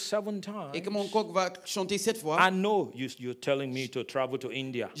crows 7 times, et que mon coq va chanter 7 fois, I know you're telling me to travel to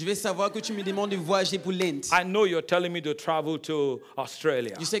India. Je vais savoir que tu me demandes de voyager pour l'Inde. I know you're telling me to travel to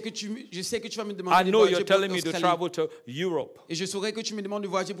Australia. Je sais que tu vas me demander I know you're telling me to travel to Europe. Et je saurais que tu me demandes de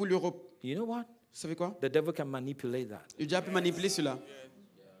voyager pour l'Europe. You know what? Vous savez quoi? The devil can manipulate that. Le diable peut manipuler cela.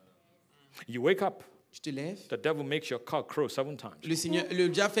 You wake up. Tu te lèves. The devil makes your cock crow 7 times. Le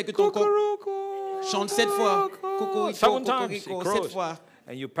diable fait que ton coq chante 7 fois. 7 times. 7 fois.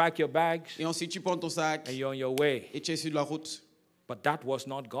 And you pack your bags. Et ensuite tu prends ton sac. And you're on your way. Et tu es sur la route. But that was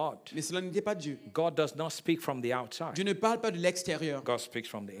not God. Mais cela n'était pas Dieu. God does not speak from the outside. Dieu ne parle pas de l'extérieur. God speaks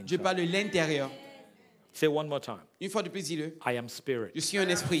from the inside. Dieu parle de l'intérieur. Say one more time. Une fois de plus, dis-le. I am spirit. Je suis un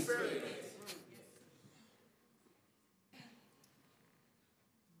esprit.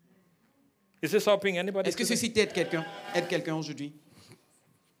 Is this helping anybody? Est-ce que ceci t'aide quelqu'un? Aide quelqu'un aujourd'hui?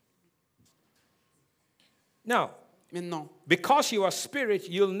 Now, maintenant, because you are spirit,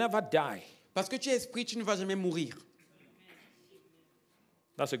 you'll never die. Parce que tu es esprit, tu ne vas jamais mourir.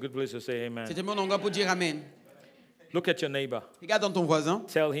 That's a good place to say amen. C'est un bon endroit pour dire amen. Look at your neighbor. Regarde dans ton voisin.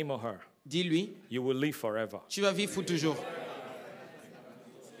 Tell him or her. Dis-lui. You will live forever. Tu vas vivre pour toujours.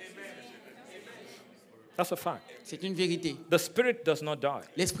 That's a fact. C'est une vérité. The spirit does not die.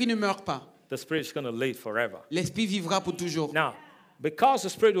 L'esprit ne meurt pas. The spirit is going to live forever. L'esprit vivra pour toujours. Now, because the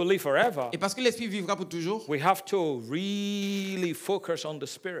Spirit will live forever, Et parce que l'Esprit vivra pour toujours, we have to really focus on the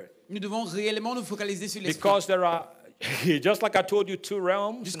Spirit. nous devons réellement nous focaliser sur l'Esprit. Because there are, just like I told you, two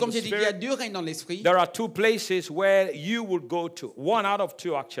realms Juste in comme the j'ai dit qu'il y a Spirit. deux règnes dans l'Esprit, There are two places where you would go to. One out of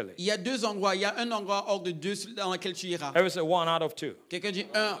two, actually. il y a deux endroits. Il y a un endroit hors de deux dans lequel tu iras. I would say one out of two. Quelqu'un dit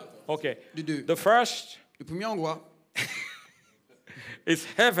un Okay. de deux. The first Le premier endroit, is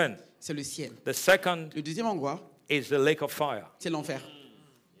heaven. c'est le ciel. The second Le deuxième endroit, is the lake of fire. c'est l'enfer.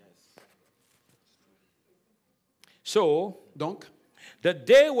 So, Donc, the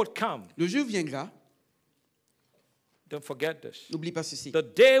day would come. le jour viendra, Don't forget this. n'oublie pas ceci. The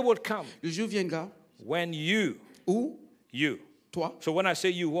day would come Le jour viendra when you, où toi, So when I say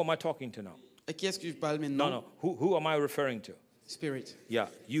you, who am I talking to now? à qui est-ce que je parle maintenant? No. Who am I referring to? Spirit. Yeah,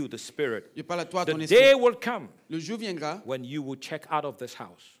 you, the Spirit. Je parle à toi, à The ton day esprit. will come Le jour viendra when you will check out of this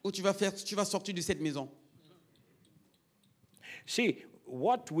house. où tu vas sortir de cette maison. See,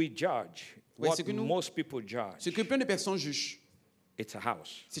 what we judge, Ouais, what ce que nous- most people judge, Ce que plein de personnes jugent, it's a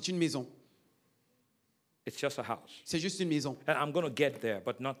house. c'est une maison. It's just a house. C'est juste une maison. And I'm going to get there,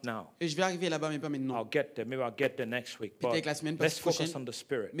 but not now. Et je vais arriver là-bas, mais pas maintenant. I'll get there. Maybe I'll get there next week. But Peut-être la semaine let's focus prochaine. on the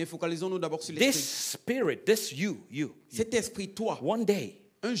Spirit. Mais focalisons-nous d'abord sur This l'esprit. Spirit, this you, Cet esprit, toi, one day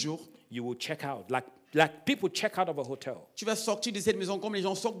un jour, you will check out. Like people check out of a hotel. tu vas sortir de cette maison comme les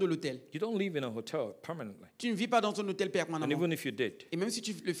gens sortent de l'hôtel. You don't live in a hotel permanently. Tu ne vis pas dans un hôtel And permanemment. even if you did, Et même si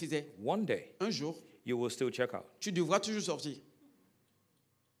tu le faisais, one day un jour, you will still check out. tu devras toujours sortir.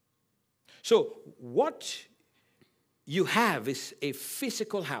 So what you have is a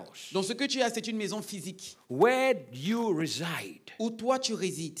physical house Donc ce que tu as, c'est une maison physique where you reside. où toi tu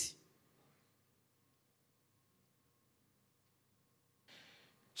résides.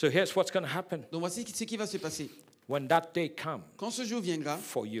 So here's what's going to happen Donc voici ce qui va se passer. when that day comes Quand ce jour viendra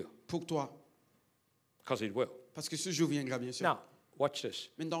for you, pour toi, because it will. parce que ce jour viendra bien sûr. Now, watch this.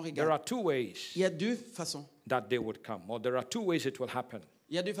 Maintenant There regarde, are two ways il y a deux façons. that day would come, or there are two ways it will happen.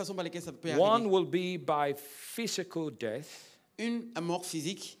 Il y a deux façons par lesquelles ça peut One arriver. will be by physical death. Une mort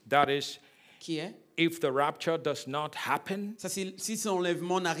physique That is, qui est, if the rapture does not happen, ça c'est si son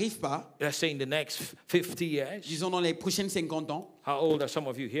enlèvement n'arrive pas, let's say in the next 50 years. disons dans les prochaines 50 ans, How old are some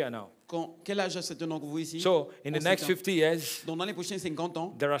of you here now? quel âge a certains d'entre vous ici? So in the On next s'étend. 50 years, Donc dans les prochaines 50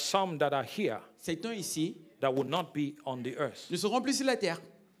 ans, there are some that are here certains ici that would not be on the earth. ne seront plus sur la terre.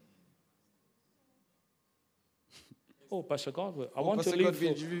 Oh, Pastor Godwill, I Oh, want Pastor to live Godwill,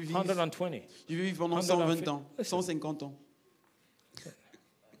 for je veux vivre. 120. Je vais vivre pendant 150 120 ans, 150 ans.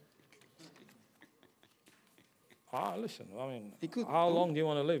 Listen, I mean, Écoute, how long do you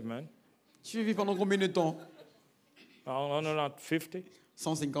want to live, man? Tu veux vivre pendant combien de temps? 150?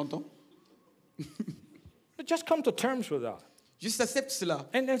 150 ans. Just come to terms with that. Juste accepte cela.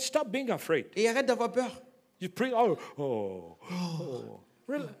 And then stop being afraid. Et arrête d'avoir peur. You pray,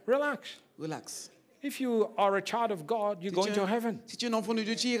 relax. Relax. If you are a child of God, you're going to heaven. Si tu es un enfant de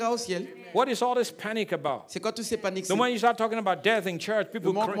Dieu, tu iras au ciel. What is all this panic about? C'est quoi tous ces paniques? The moment you start talking about death in church,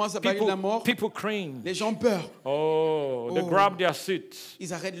 people, moment où on commence à parler de la mort, people cringe. Les gens ont peur. They grab their seats.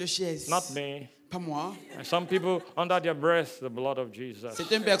 Ils arrêtent le chaise. Not me. Pas moi. And some people, under their breath, the blood of Jesus.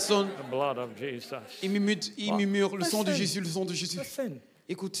 Certaines personnes, The blood of Jesus. ils murmurent le sang de Listen. Jésus, le sang de Jésus. Listen,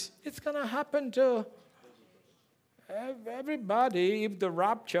 Écoute, it's going to happen to everybody if the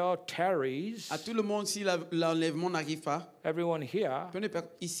rapture tarries. à tout le monde, si l'enlèvement n'arrive pas, Everyone here,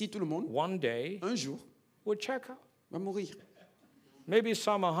 ici, tout le monde, one day, un jour, will check out. va mourir. Maybe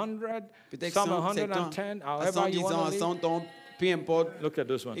some 100, Peut-être some 100, 110, à however 110 you ans, want à to live. 100 ans, peu importe. Look at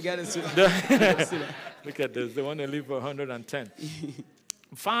this one. Regarde celui-là. Look at this. They want to live for 110.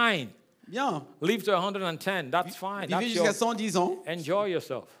 Fine. Bien. Live to 110. That's fine. Vivez That's jusqu'à your, 110 ans. enjoy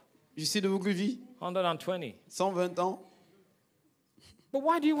yourself. J'essaie de beaucoup de vie. 120. 120 ans. But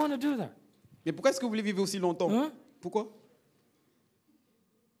why do you want to do that? Mais pourquoi est-ce que vous voulez vivre aussi longtemps? Hein? Pourquoi?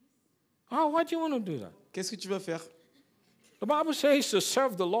 Why do you want to do that? Qu'est-ce que tu vas faire? The Bible says to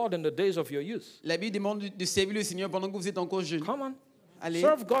serve the Lord in the days of your youth. La Bible demande de servir le Seigneur pendant que vous êtes encore jeune. Come on. Allez,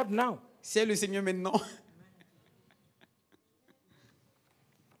 Serve God now. serve le Seigneur maintenant.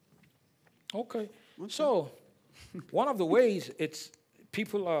 Okay. So, one of the ways it's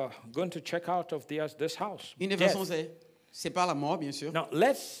people are going to check out of this house. Une des Death. façons, c'est par la mort, bien sûr. Now,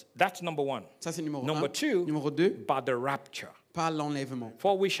 that's number one. Ça, c'est numéro Number 1. two, Numéro 2, by the rapture. par l'enlèvement.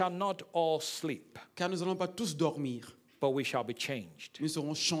 For we shall not all sleep, Car nous n'allons pas tous dormir. but we shall be changed Nous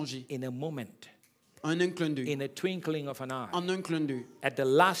serons changés in a moment. En un clin d'œil. in a twinkling of an eye, En un clin d'œil. at the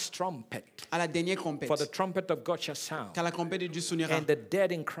last trumpet, À la dernière trompette. for the trumpet of God shall sound, Car la trompette de Dieu sonnera. and the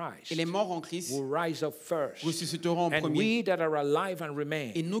dead in Christ Et les morts en Christ will rise up first, ressusciteront en and premier. we that are alive and Et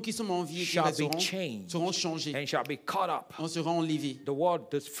remain nous qui sommes en vie et qui shall be resteront changed seront changés. and shall be caught up. On sera enlevés. The word,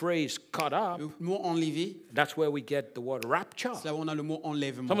 this phrase, caught up, Le mot enlevé, that's where we get the word rapture. c'est là où on a le mot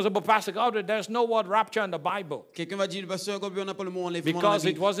enlèvement. Someone said, but Pastor Godwill, there's no word rapture in the Bible Quelqu'un va dire, pasteur Godwill, on n'a pas le mot enlèvement dans la because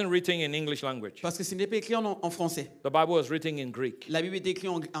it Bible. wasn't written in English language. Parce que ce n'est pas écrit en français. The Bible was written in Greek. La Bible est écrite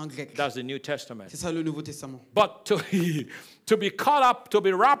en grec. That's the New Testament. C'est ça le Nouveau Testament. But to be caught up, to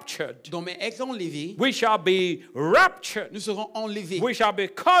be raptured, Donc, mais être enlevé, we shall be raptured. nous serons enlevés. We shall be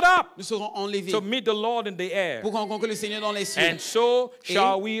caught up Nous serons enlevés to meet the Lord in the air. pour rencontrer le Seigneur dans les cieux. And so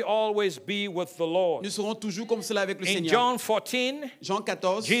shall we always be with the Lord. Nous serons toujours comme cela avec le In Seigneur. John 14, Jean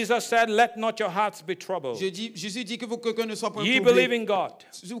 14, Jesus said, let not your hearts be troubled. Jésus dit que quelqu'un ne soit pas Ye believe troublé. in God,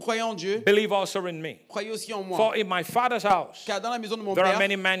 Si vous croyez en Dieu, believe also in me. croyez aussi en moi. For in my Father's house Car dans la maison de mon there are Père,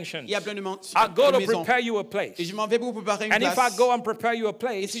 many mansions. il y a plein de I go de to maisons. prepare you a place. Et je m'en vais pour vous préparer une And if I place. go and prepare you a Et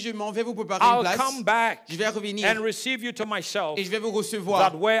place, si je m'en vais vous préparer une I'll place, come back je vais revenir and receive you to myself, et je vais vous that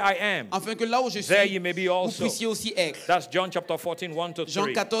recevoir. where I am, Afin que là où je there suis, you may be vous also. puissiez aussi être. That's John chapter 14, 1 to Jean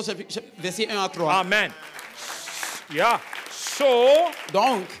 3. 14, verset 1 à 3. Amen. Yeah. So,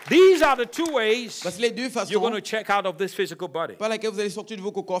 Donc, these are the two ways voici les deux you're façons going to check out of this physical body. par lesquelles vous allez sortir de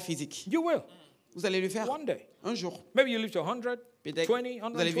vos corps physiques. You will. Vous allez le faire One day. un jour. Maybe you live to 100, Peut-être 20,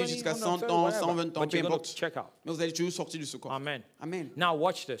 vous allez vivre 120, jusqu'à 100 130, ans, whatever. 120 ans, But peu you're going to importe. check out. Mais vous allez toujours sortir de ce corps. Amen. Amen. Now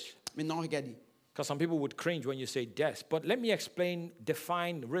watch this. Maintenant, regardez. Because some people would cringe when you say death. But let me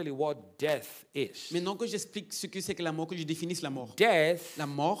define really what death is. Maintenant que j'explique ce que c'est que la mort, que je définisse la mort. Death La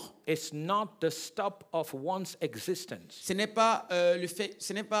mort, is not the stop of one's existence. ce n'est pas le fait,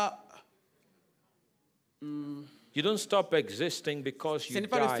 ce n'est pas You don't stop existing because Ce you n'est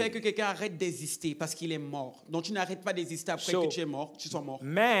pas le fait que die. quelqu'un arrête d'exister parce qu'il est mort. Donc tu n'arrêtes pas d'exister après So, que tu es mort, tu sois mort.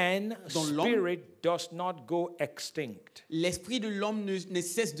 Man, Dans l'homme- spirit does not go extinct. L'esprit de l'homme ne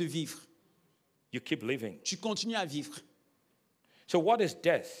cesse de vivre. You keep living. Tu continues à vivre. So what is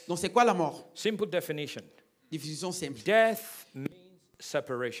death? Donc c'est quoi la mort? Simple definition. Définition simple. Death means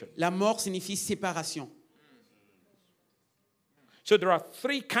separation. La mort signifie séparation. So there are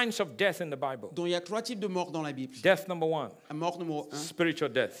three kinds of death in the Bible. Donc il y a 3 types de morts dans la Bible. Death number one, La mort numéro 1, spiritual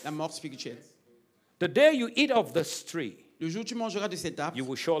death. la mort spirituelle. The day you eat of this tree, Le jour où tu mangeras de cet arbre, you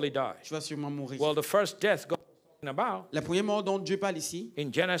will surely die. tu vas sûrement mourir. Well, the first death God was talking about La première mort dont Dieu parle ici,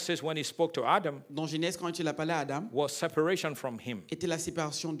 in Genesis when he spoke to Adam dans Genèse quand il a parlé à Adam, was separation from him. était la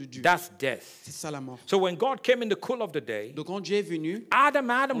séparation de Dieu. That's death. C'est ça la mort. So when God came in the cool of the day, Donc quand Dieu est venu, Adam,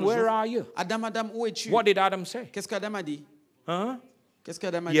 Adam, Bonjour. where are you? Adam, Adam, où es-tu? What did Adam say? Qu'est-ce qu'Adam a dit? Huh? Qu'est-ce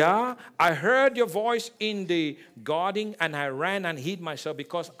qu'Adam a dit? Yeah, I heard your voice in the garden and I ran and hid myself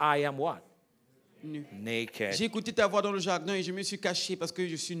because I am what? Nu. Naked. J'ai écouté ta voix dans le jardin et je me suis caché parce que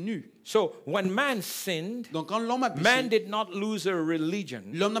je suis nu. So when man sinned, Donc quand l'homme a man péché, did not lose a religion.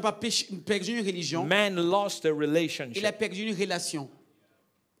 l'homme n'a pas perdu une religion, Man lost a il a relationship. perdu une relation.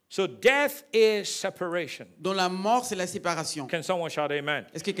 So death is separation. Donc la mort, c'est la séparation. Can someone shout amen?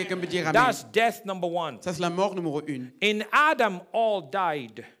 Est-ce que quelqu'un peut dire amen? That's death number one. Ça, c'est la mort numéro 1. In Adam, all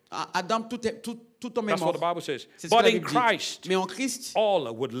died. Adam, tout homme est That's what mort. the Bible says. C'est ce que But la in Bible dit. Christ, Mais en Christ, all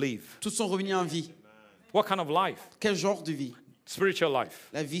would live. tous sont revenus en vie. What kind of life? Quel genre de vie? Spiritual life.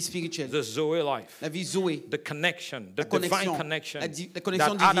 La vie spirituelle. The Zoe life. La vie Zoé. The connection, the La connexion. divine connection La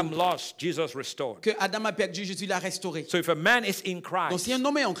connexion that Adam divine. lost, Jesus restored. Que Adam a perdu, Jésus l'a restauré. So if a man is in Donc Christ, si un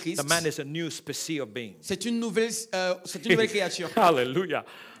homme est en Christ, the man is a new species of being. c'est une nouvelle créature. Hallelujah.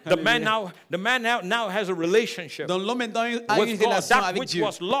 The man now has a relationship Donc l'homme maintenant a une with God. relation That avec which Dieu.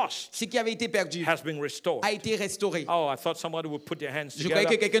 was lost Ce qui avait été perdu has been restored. a été restauré. Oh, I thought somebody would put their hands Je together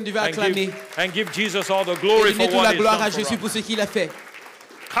croyais que quelqu'un devait and acclamer. give Jesus all the glory Et for donner toute what la he's gloire à done for Jésus us. pour ce qu'il a fait.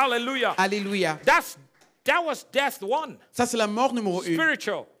 Hallelujah. Alléluia. That was death one, Ça, c'est la mort numéro 1.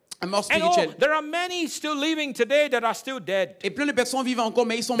 spiritual. La mort And spirituelle. there are many still living today that are still dead. Et plein de personnes vivent encore,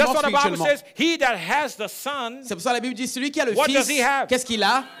 mais ils sont That's morts what the Bible spirituellement. says. He that has the Son, C'est pour ça que la Bible dit, celui qui a le What does Fils, he have? qu'est-ce qu'il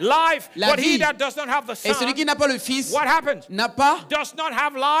a? life. La But he vie. that does not have the Et celui Son, qui n'a pas le Fils what happens? n'a pas Does not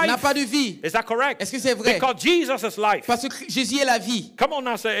have n'a life. pas de vie. Is that correct? Est-ce que c'est vrai? Because Jesus is life. Parce que Jésus est la vie. Come on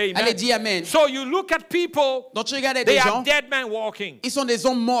now, say amen. Allez, dis Amen. So you look at people, Donc tu regardes they des are gens, dead men walking. ils sont des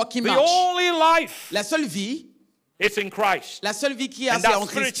hommes morts qui The marchent. only life La seule vie, It's in Christ. La seule vie qu'il y a, And c'est that's en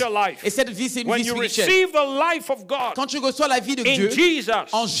Christ. spiritual life. Et cette vie, c'est une When vie you spirituelle. receive the life of God Quand tu reçois la vie de in Dieu Jesus,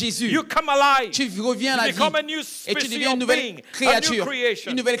 en Jésus, you come alive. tu reviens à You la become a vie new et tu species deviens une of nouvelle being, a new créature.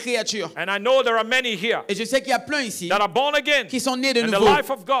 creation. Une nouvelle créature. And I know there are many here Et je sais qu'il y a plein ici that are born again. qui sont nés de And the nouveau. life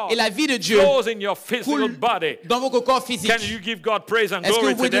of God Et la vie de Dieu flows in your physical coule body. dans votre corps physique. Can you give God praise and Est-ce que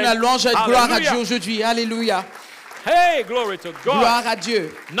glory vous pouvez today? donner la louange et gloire à Dieu Hallelujah. aujourd'hui? Alléluia. Hey, glory to God. Gloire à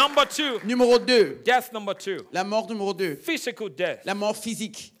Dieu. Number 2, Numéro 2. death number 2, La mort numéro 2. physical death. La mort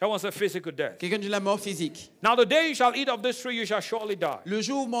physique. That was a physical death. Quelqu'un dit la mort physique. Now the day you shall eat of this tree, you shall surely die. Le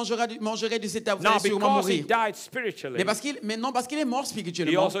jour où vous mangerez de cet arbre, vous Now allez sûrement because he mourir. died spiritually, Mais non, parce qu'il est mort he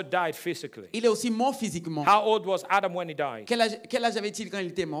spirituellement, also died physically. il est aussi mort physiquement. How old was Adam when he died? Quel âge avait-il quand il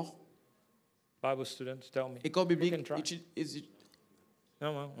était mort? Bible students, tell me. École Who biblique. can try?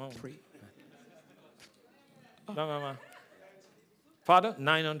 No. No. Father,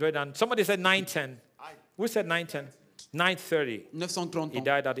 900 and somebody said 910. Who said 910? 930. 930 He ans.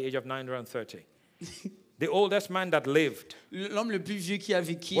 died at the age of 930. The oldest man that lived. L'homme le plus vieux qui a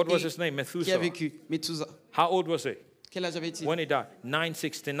vécu. What was his name? Qui a Methuselah. vécu? Methuselah. How old was he Quel âge avait-il? when he died?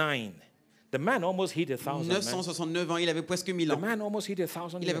 969. The man almost hit 1,000. Man. 969 ans. Il avait presque 1000 The ans. man almost hit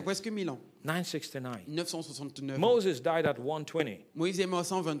 1,000. Il avait presque 1000 ans. 969. 969 ans. Moses died at 120. Moïse est mort à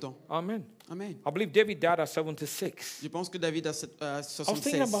 120 ans. Amen. Amen. I believe David died at 76. Je pense que David a I was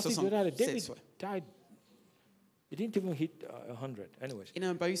thinking 76. about it. David 76, ouais. died. He didn't even hit 100. Anyways. Il n'a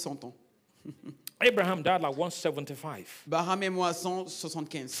même pas eu 100 ans. Abraham died like 175. Bahram est mort à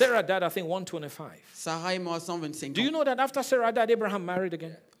 175. Sarah died, I think, 125. Sarah est mort à 125 Do you ans. know that after Sarah died, Abraham married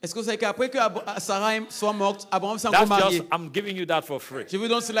again? Est-ce que vous savez qu'après que Sarah soit morte, Abraham s'est That's encore marié? just, I'm giving you that for free. Je vous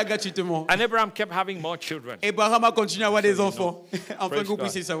donne cela gratuitement. And Abraham kept having more children. Abraham a continué à avoir des enfants. Enfin Praise que vous God.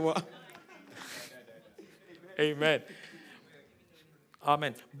 puissiez savoir. Amen.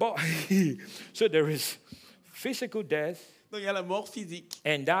 Amen. But so there is physical death, Donc il y a la mort physique.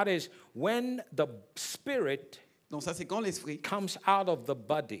 and that is when the spirit Donc ça c'est quand l'esprit comes out of the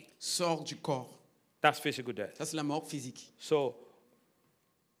body. sort du corps. That's physical death. Ça c'est la mort physique. So,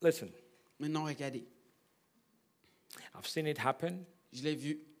 listen, Maintenant regardez. I've seen it happen. Je l'ai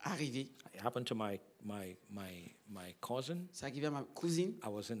vu arriver. It happened to my cousin. Ça arrivait à ma cousine. I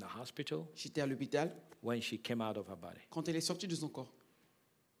was in the hospital J'étais à l'hôpital. when she came out of her body. Quand elle est sortie de son corps.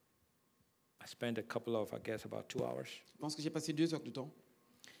 I spent a couple of, I guess, about 2 hours Je pense que j'ai passé 2 heures de temps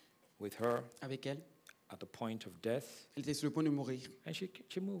with her avec elle. at the point of death. Elle était sur le point de mourir. And she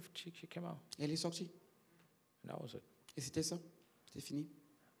moved. She came out. Et elle est sortie. And that was it. Et c'était ça. C'était fini.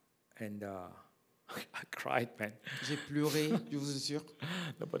 And I cried, man. J'ai pleuré, je vous assure.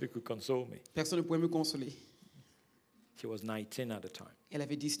 Nobody could console me. Personne ne pouvait me consoler. She was 19 at the time. Elle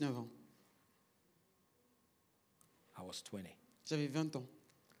avait 19 ans. I was 20. J'avais 20 ans.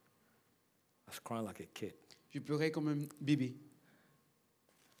 I was crying like a kid. Je pleurais comme un bébé.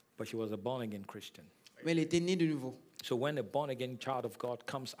 But she was a born-again Christian. Mais elle était née de nouveau. So when a born-again child of God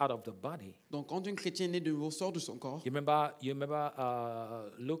comes out of the body, Donc quand un chrétien né de nouveau sort de son corps, you remember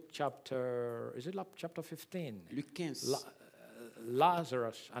Luke chapter, is it Luke chapter 15? Luc 15,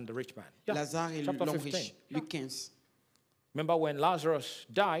 Lazarus and the rich man. Yeah, Lazare et chapter l'homme 15. riche. Luc 15. Remember when Lazarus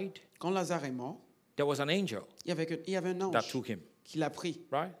died, Quand Lazare est mort, there was an angel il y avait un that ange took him, qui l'a pris,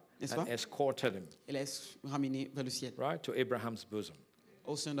 right? n'est-ce And pas? escorted him, Et l'a ramené vers le ciel, right, to Abraham's bosom.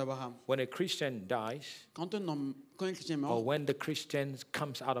 au sein d'Abraham. When a Christian dies, Quand un chrétien est or mort, when the Christian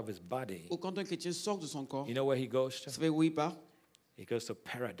comes out of his body, ou quand un chrétien sort de son corps, you know where he goes vous to? savez où il part? He goes to Il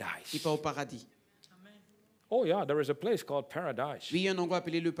paradise. part au paradis. Oh yeah, there is a place called paradise. Oui, il y a un endroit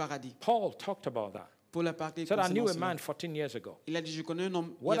appelé le paradis. Paul talked about that. Paul a parlé He said, I knew a concernant man cela. 14 years ago. Il a dit, je connais un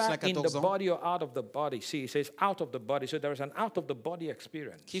homme il y a Whether cela in 14 the ans, body or out of the body. See, he says out of the body. So there is an out of the body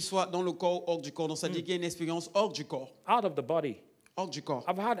experience. qu'il soit dans le corps, hors du corps. Donc ça dit qu'il y a une expérience hors du corps. Out of the body. Hors du corps.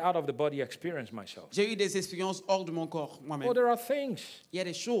 I've had out of the body experience myself. J'ai eu des expériences hors de mon corps, moi-même. Oh, there are things Il y a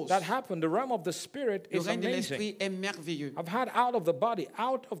des choses. that happen. The realm of the spirit Le is règne de amazing. l'esprit est merveilleux. I've had out of the body,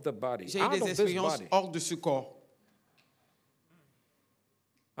 J'ai eu out des of this expériences body. hors de ce corps.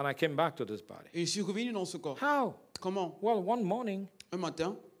 And I came back to this body. Et je suis revenu dans ce corps. How? Comment? Well, one morning, Un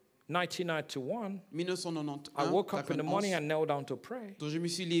matin, 1991, 1991, I woke up in the morning 91, and knelt down to pray. donc je me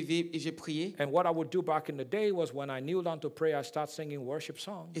suis levé et j'ai prié. And what I would do back in the day was when I kneeled down to pray, I start singing worship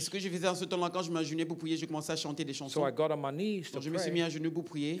songs. Et ce que je faisais en ce temps-là, quand je m'agenouillais pour prier, je commençais à chanter des So chansons. I got on my knees to Donc je me suis mis pray, à genoux pour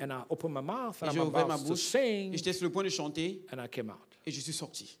prier. and I opened my mouth, Et and j'ai I'm ouvert ma about to bouche. sing, Et j'étais sur le point de chanter. and I came out. Et je suis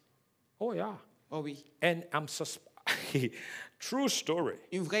sorti. Oh yeah. Oh oui. And I'm true story.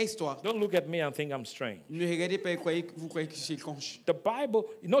 Une vraie histoire. Don't look at me and think I'm strange. Ne regardez pas et vous croyez que je suis étrange. The Bible,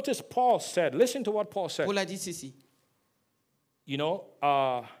 notice Paul said, listen to what Paul said. Paul a dit ceci. You know,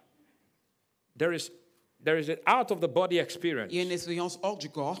 there is there is an out of the body Il y a experience. une expérience hors du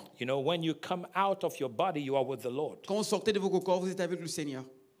corps. You know, when you come out of your body, you are with the Lord. Quand vous sortez de votre corps, vous êtes avec le Seigneur.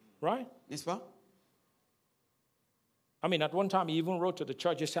 Right? N'est-ce pas? I mean, at one time, he even wrote to the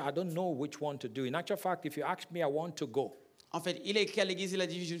church, he said, I don't know which one to do. In actual fact, if you ask me, I want to go. En fait, il a écrit à l'église, il a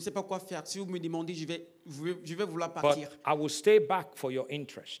dit, je ne sais pas quoi faire. Si vous me demandez, je vais vouloir But partir. I will stay back for your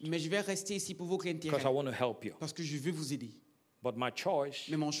interest Mais je vais rester ici pour votre because intérêt. I want to help you. Parce que je veux vous aider. But my choice,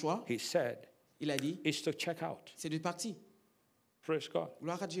 Mais mon choix, he said, il a dit, is to check out. c'est de partir. Praise God.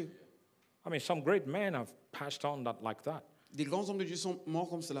 Gloire à Dieu. I mean, some great men have passed on that like that. Des grands hommes de Dieu sont morts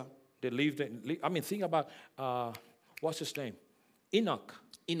comme cela. They lived, I mean, think about, what's his name? Enoch.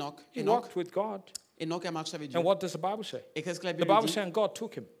 Enoch. He walked with God. Enoch a marché avec Dieu. And what does the Bible say? Et qu'est-ce que la The Bible Bible dit? says God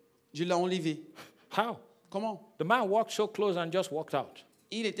took him. Dieu l'a enlevé. How? Comment? The man walked so close and just walked out.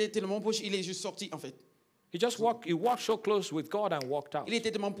 Il était tellement proche, il est juste sorti en fait. He walked so close with God and walked out. Il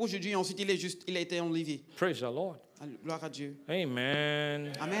était tellement proche de Dieu et ensuite il a été enlevé. Praise the Lord. Gloire à Dieu.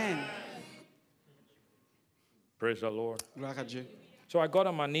 Amen. Amen. Praise the Lord. Gloire à Dieu. So I got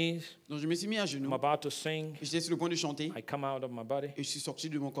on my knees. Donc je me suis mis à genoux. I'm about to sing. J'étais sur le point de chanter I come out of my body. et je suis sorti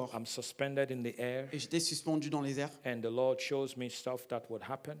de mon corps. I'm suspended in the air. Et j'étais suspendu dans les airs. And the Lord shows me stuff that would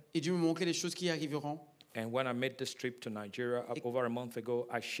happen. Et Dieu me montrait des choses qui arriveront. And when I made this trip to Nigeria over a month ago,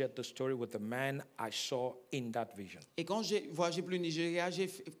 I shared the story with the man I saw in that vision. Et quand j'ai voyagé pour le Nigeria, j'ai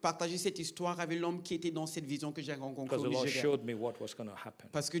partagé cette histoire avec l'homme qui était dans cette vision que j'ai rencontrée Because au the Lord Nigeria. showed me what was going to happen.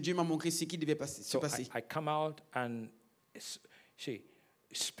 Parce que Dieu m'a montré ce qui devait se So passer. I come out and see,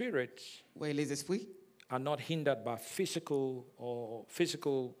 spirits Ouais, les esprits are not hindered by physical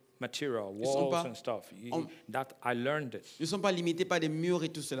material, Ils sont walls pas- and stuff. That I learned this. ne sont pas limités par des murs et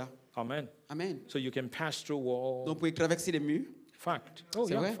tout cela. Amen. Amen. So you can pass through walls. Donc, vous pouvez traverser les murs. Fact. Oh,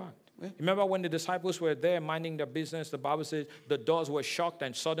 C'est yeah, vrai. fact. Ouais. Remember when the disciples were there minding their business, the Bible says the doors were shocked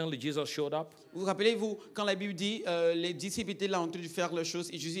and suddenly Jesus showed up? Vous rappelez-vous, quand la Bible dit les disciples étaient là en train de faire leurs choses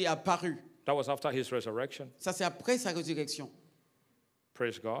et Jésus est apparu. That was after his resurrection. Ça, c'est après sa résurrection.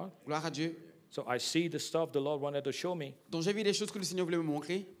 Praise God. Gloire à Dieu. So I see the stuff the Lord wanted to show me. Donc, j'ai vu des choses que le Seigneur voulait me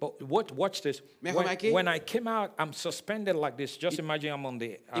montrer. But watch this. Mais remarquez- When I came out, I'm suspended like this. Just imagine I'm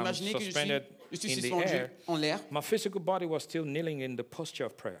Imaginez que suspended je suis in the suspendu air. en l'air. My physical body was still kneeling in the posture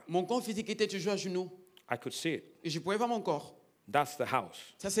of prayer. Mon corps physique était toujours à genoux. I could see it. Et je pouvais voir mon corps. That's the house.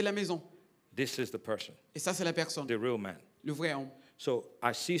 Ça, c'est la maison. This is the person, Et ça, c'est la personne, the real man. le vrai homme. So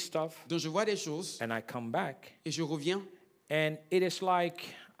I see stuff Donc, je vois des choses and I come back et je reviens. and it is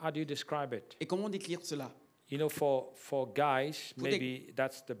like, how do you describe it? Et comment décrire cela? You know, for guys, Pour des- maybe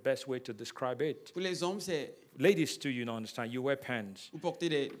that's the best way to describe it. Pour les hommes, c'est Ladies too, you know, understand. You wear pants. vous portez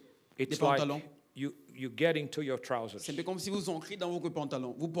des It's pantalons. like you get into your trousers. C'est un peu comme si vous ancrez dans vos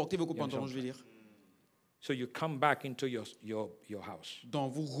pantalons. Vous portez vos pantalons, je veux dire. So you come back into your house.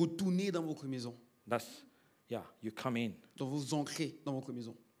 Donc, vous retournez dans votre maison. That's, yeah, you come in. Donc, vous ancrez dans votre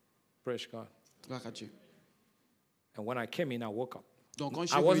maison. Praise God. Gloire à Dieu. And when I came in, I woke up. Donc, quand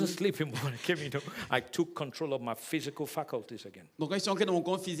je I suis wasn't revenu- sleeping, but when I came in, I took control of my physical faculties again. donc, quand je suis entré dans mon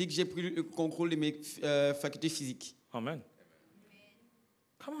corps physique, j'ai pris le contrôle de mes facultés physiques. Amen.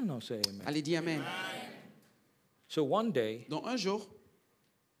 Come on now, say amen. Allez, dis Amen. So one day, Donc, un jour,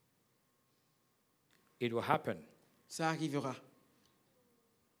 it will happen. ça arrivera.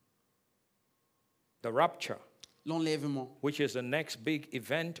 The rapture, L'enlèvement, which is the next big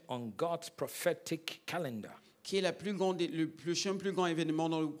event on God's prophetic calendar. qui est le prochain plus grand événement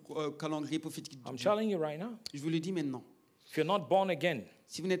dans le calendrier prophétique. I'm telling you right now, Je vous le dis maintenant. if you're not born again,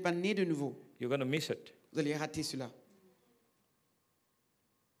 Si vous n'êtes pas né de nouveau, you're going to miss it. vous allez rater cela.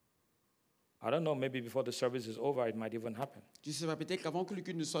 I don't know, maybe before the service is over, it might even happen. Je ne sais pas, peut-être qu'avant que le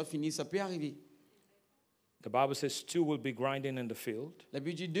culte ne soit fini, ça peut arriver. The Bible says two will be grinding in the field. La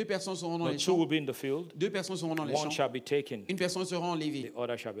Bible dit 2 personnes seront dans No, les two will champs. be in the field. 2 personnes seront dans les One champs. shall be taken, Une personne sera enlevée the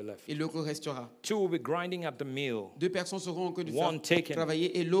other shall be left. et l'autre restera. Two will be grinding at the mill. 2 personnes seront en train de One faire taken,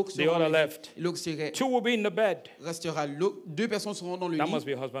 travailler et l'autre the sera other enlevée. left. Et l'autre Two will be in the bed. restera. 2 personnes seront dans le That lit. must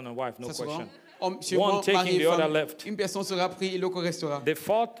be husband and wife, no Ça sera question. homme, sûrement, One taking, mari et the other femme. left. Une personne sera prise et l'autre restera. They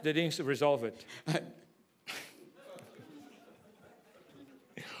fought, they didn't resolve it.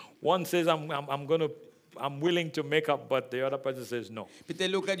 One says, I'm willing to make up, but the other person says no.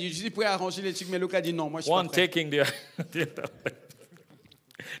 Peut-être l'autre a dit, je suis prêt à arranger les trucs, mais l'autre a dit non, moi je suis One pas prêt. taking the other.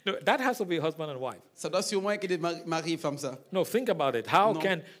 No, that has to be husband and wife. Ça doit sûrement être des mari et femme, ça. No, think about it. How No.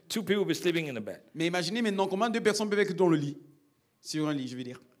 can two people be sleeping in a bed? Mais imaginez maintenant combien 2 personnes peuvent être dans le lit. Sur un lit, je veux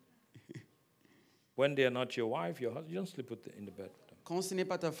dire. When they are not your wife, your husband, you don't sleep in the bed. Quand ce n'est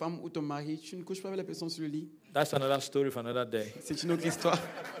pas ta femme ou ton mari, tu ne couches pas avec la personne sur le lit. That's another story for another day. C'est une autre histoire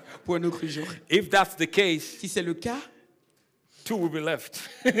pour un autre jour. If that's the case, Si c'est le cas, Two will be left.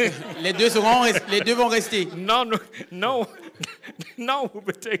 Les deux vont rester. None will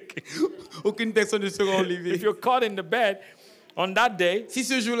be taken. Aucune personne ne sera enlevée. If you're caught in the bed on that day Si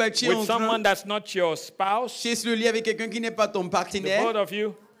ce jour-là, tu es with en someone train, that's not your spouse, tu es sur le lit avec quelqu'un qui n'est pas ton the partenaire, both of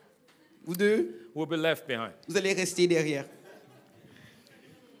you vous deux, will be left behind. vous allez rester derrière.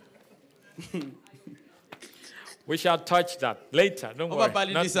 We shall touch that later. Don't On va worry.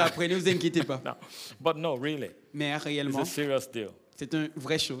 parler Not de ça now. après, ne vous inquiétez pas. No. But no, really, Mais it's réellement, a serious deal. c'est une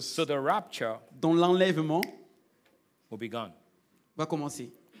vraie chose. So the rapture Donc l'enlèvement will be gone. va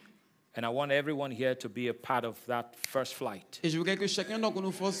commencer. And I want everyone here to be a part of that first flight. Et je voudrais que chacun d'entre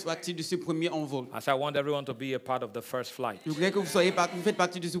nous fasse partie de ce premier envol. I said, I want everyone to be a part of the first flight. Je voudrais que vous faites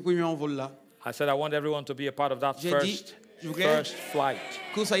partie de ce premier envol-là. I said, I want everyone to be a part of that J'ai dit, je voudrais first flight.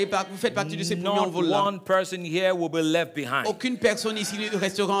 que vous faites partie de ce premier Not envol-là. one person here will be left behind. Aucune personne ici ne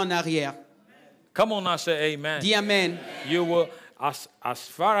restera en arrière. Come on now, say amen. Dis Amen. You will, as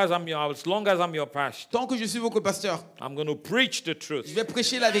long as I'm your pastor, Tant que je suis votre pasteur, I'm going to preach the je truth vais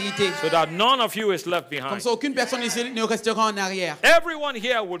prêcher la vérité. so that none of you is left Comme behind. ça, aucune personne ici ne restera en arrière. Everyone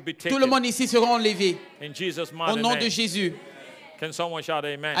here would be Tout le taken monde ici sera enlevé. in Jesus' Au mighty nom de name. Jésus. Can someone shout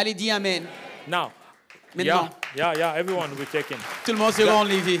amen? Allez, dis Amen. Now, Maintenant, yeah, everyone will be taken. tout le monde sera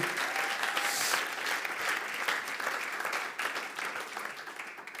enlevé.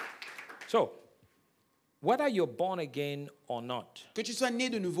 So, whether you're born again or not, Que tu sois né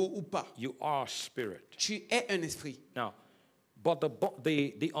de nouveau ou pas, you are spirit. tu es un esprit. Now, but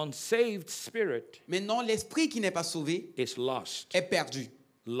the unsaved spirit Maintenant, l'esprit qui n'est pas sauvé is lost. est perdu.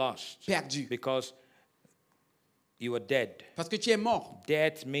 Lost. Perdu. Because you are dead. Parce que tu es mort.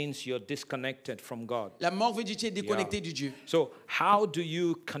 Death means you're disconnected from God. La mort veut dire que tu es déconnecté Yeah. du Dieu. So how do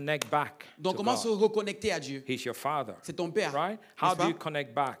you connect back Donc, to comment se God? reconnecter à Dieu? He's your father, C'est ton père. right? N'est-ce How do pas? you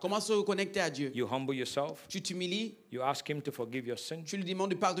connect back? Comment se reconnecter à Dieu? You humble yourself. Tu t'humilies, You ask him to forgive your sins. tu lui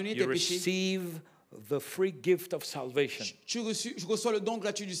demandes de pardonner You tes péchés. receive the free gift of salvation Tu reçois le don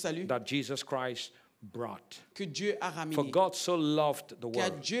gratuit du salut that Jesus Christ brought. que Dieu a For ramené. God so loved the Car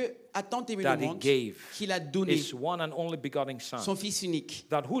world Dieu a tant aimé that le he monde gave qu'il a donné his one and only begotten son Son, Fils unique,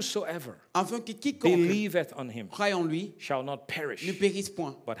 that whosoever afin que quiconque believeth on him croie en lui shall not ne perish, périsse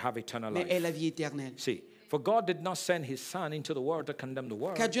point, but have eternal mais ait life. la vie éternelle. See, for God did not send his Son into the world to condemn the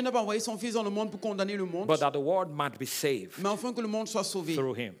world, Car Dieu n'a pas envoyé son Fils dans le monde pour condamner le monde, but that the world might be saved mais afin que le monde soit sauvé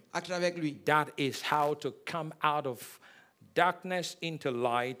through him. à travers lui. That is how to come out of darkness into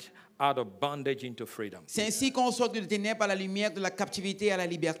light, out of bondage into freedom. C'est ainsi qu'on sort de la ténèbres à la lumière, de la captivité à la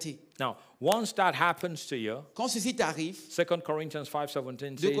liberté. Now, once that happens to you, Quand ceci t'arrive, 2 Corinthians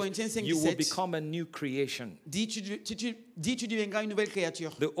 5:17 2 Corinthiens says 5, you will 17. become a new creation. tu deviendras une nouvelle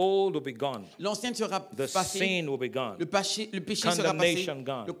créature. The old will be gone. L'ancien sera The passé, sin will be gone. le péché sera passé, Condemnation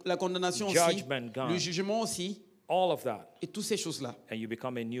gone. la condamnation aussi, Judgment gone. le jugement aussi, All of that. et toutes ces choses-là. And you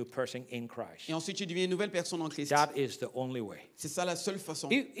become a new person in Christ. Et ensuite, tu deviens une nouvelle personne en Christ. That is the only way. C'est ça la seule façon.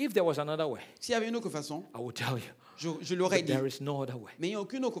 If there was another way, S'il y avait une autre façon, I would tell you. je l'aurais But dit. there is no other way. Mais il n'y a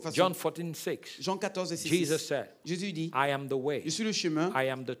aucune autre façon. John 14:6. Jean 14, 6. Jesus said, Jésus dit, I am the way. je suis le chemin, I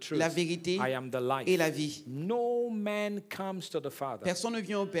am the truth. la vérité I am the life. et la vie. No man comes to the Father Personne ne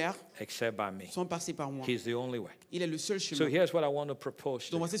vient au Père except by me. sans passer par moi. He's the only way. Il est le seul So chemin. here's what I want to propose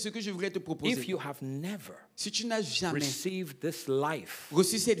to Donc, you. c'est ce que je voudrais te If proposer. you have never Si tu n'as jamais received this life,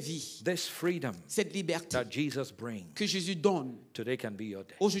 reçu cette vie, this freedom cette liberté that Jesus brings, que Jésus donne, today can be your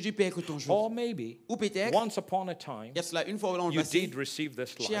day. aujourd'hui peut être ton jour. Or maybe Ou peut-être, once upon a time, il y a cela une fois dans le you passé, did receive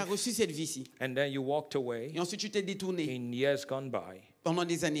this tu as life reçu cette vie-ci. and then you walked away Et ensuite, tu t'es détourné in years gone by pendant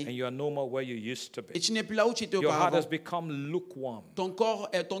des and années. you are no more where you used to Et be. tu n'es plus là où tu étais Your heart has auparavant. become lukewarm. Ton cœur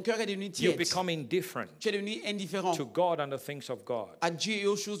est devenu You tiède. become indifferent Tu es devenu indifférent to God and the things of God. à Dieu et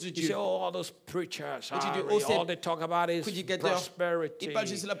aux choses de You say, Dieu. oh, all those preachers, tu dis, Harry, oh, ces all they talk about is prédicateurs, prosperity. ils parlent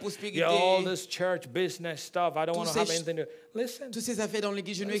juste de la prospérité. Yeah, all this church business stuff. I don't want to Tous have ces- anything to... Listen, Toutes ces affaires dans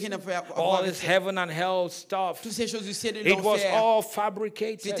l'église, je n'ai rien à faire à all voir avec this ça. heaven and hell stuff. Toutes ces choses du ciel et de It was l'enfer, all c'était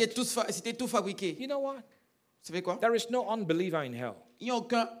fabricated. tout fabriqué. You know what? Vous savez quoi? There is no unbeliever in hell. Il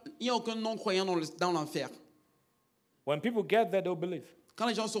n'y a aucun non-croyant dans l'enfer. When people get there, they'll believe. Quand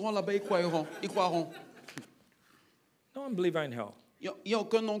les gens seront là-bas, ils croiront. No unbeliever in hell. Il n'y a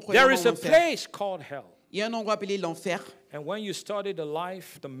aucun non-croyant There dans is a l'enfer. place called hell. Il y a un endroit appelé l'enfer. And when you study the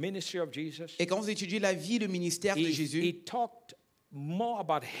life, the ministry of Jesus, Et quand vous étudiez la vie, le ministère de he Jésus, talked more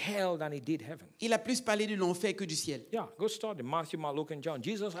about hell than he did heaven. il a plus parlé de l'enfer que du ciel. Yeah, go study Matthew, Mark, Luke, and John.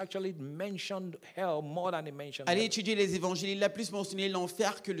 Jesus actually mentioned hell more than he mentioned Allez heaven. étudier les évangiles, il a plus mentionné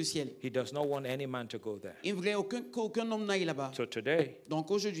l'enfer que le ciel. He does not want any man to go there. Il ne voudrait qu'aucun homme n'aille là-bas. So today,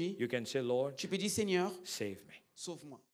 Donc aujourd'hui, you can say, Lord, tu peux dire, Seigneur, save me. sauve-moi.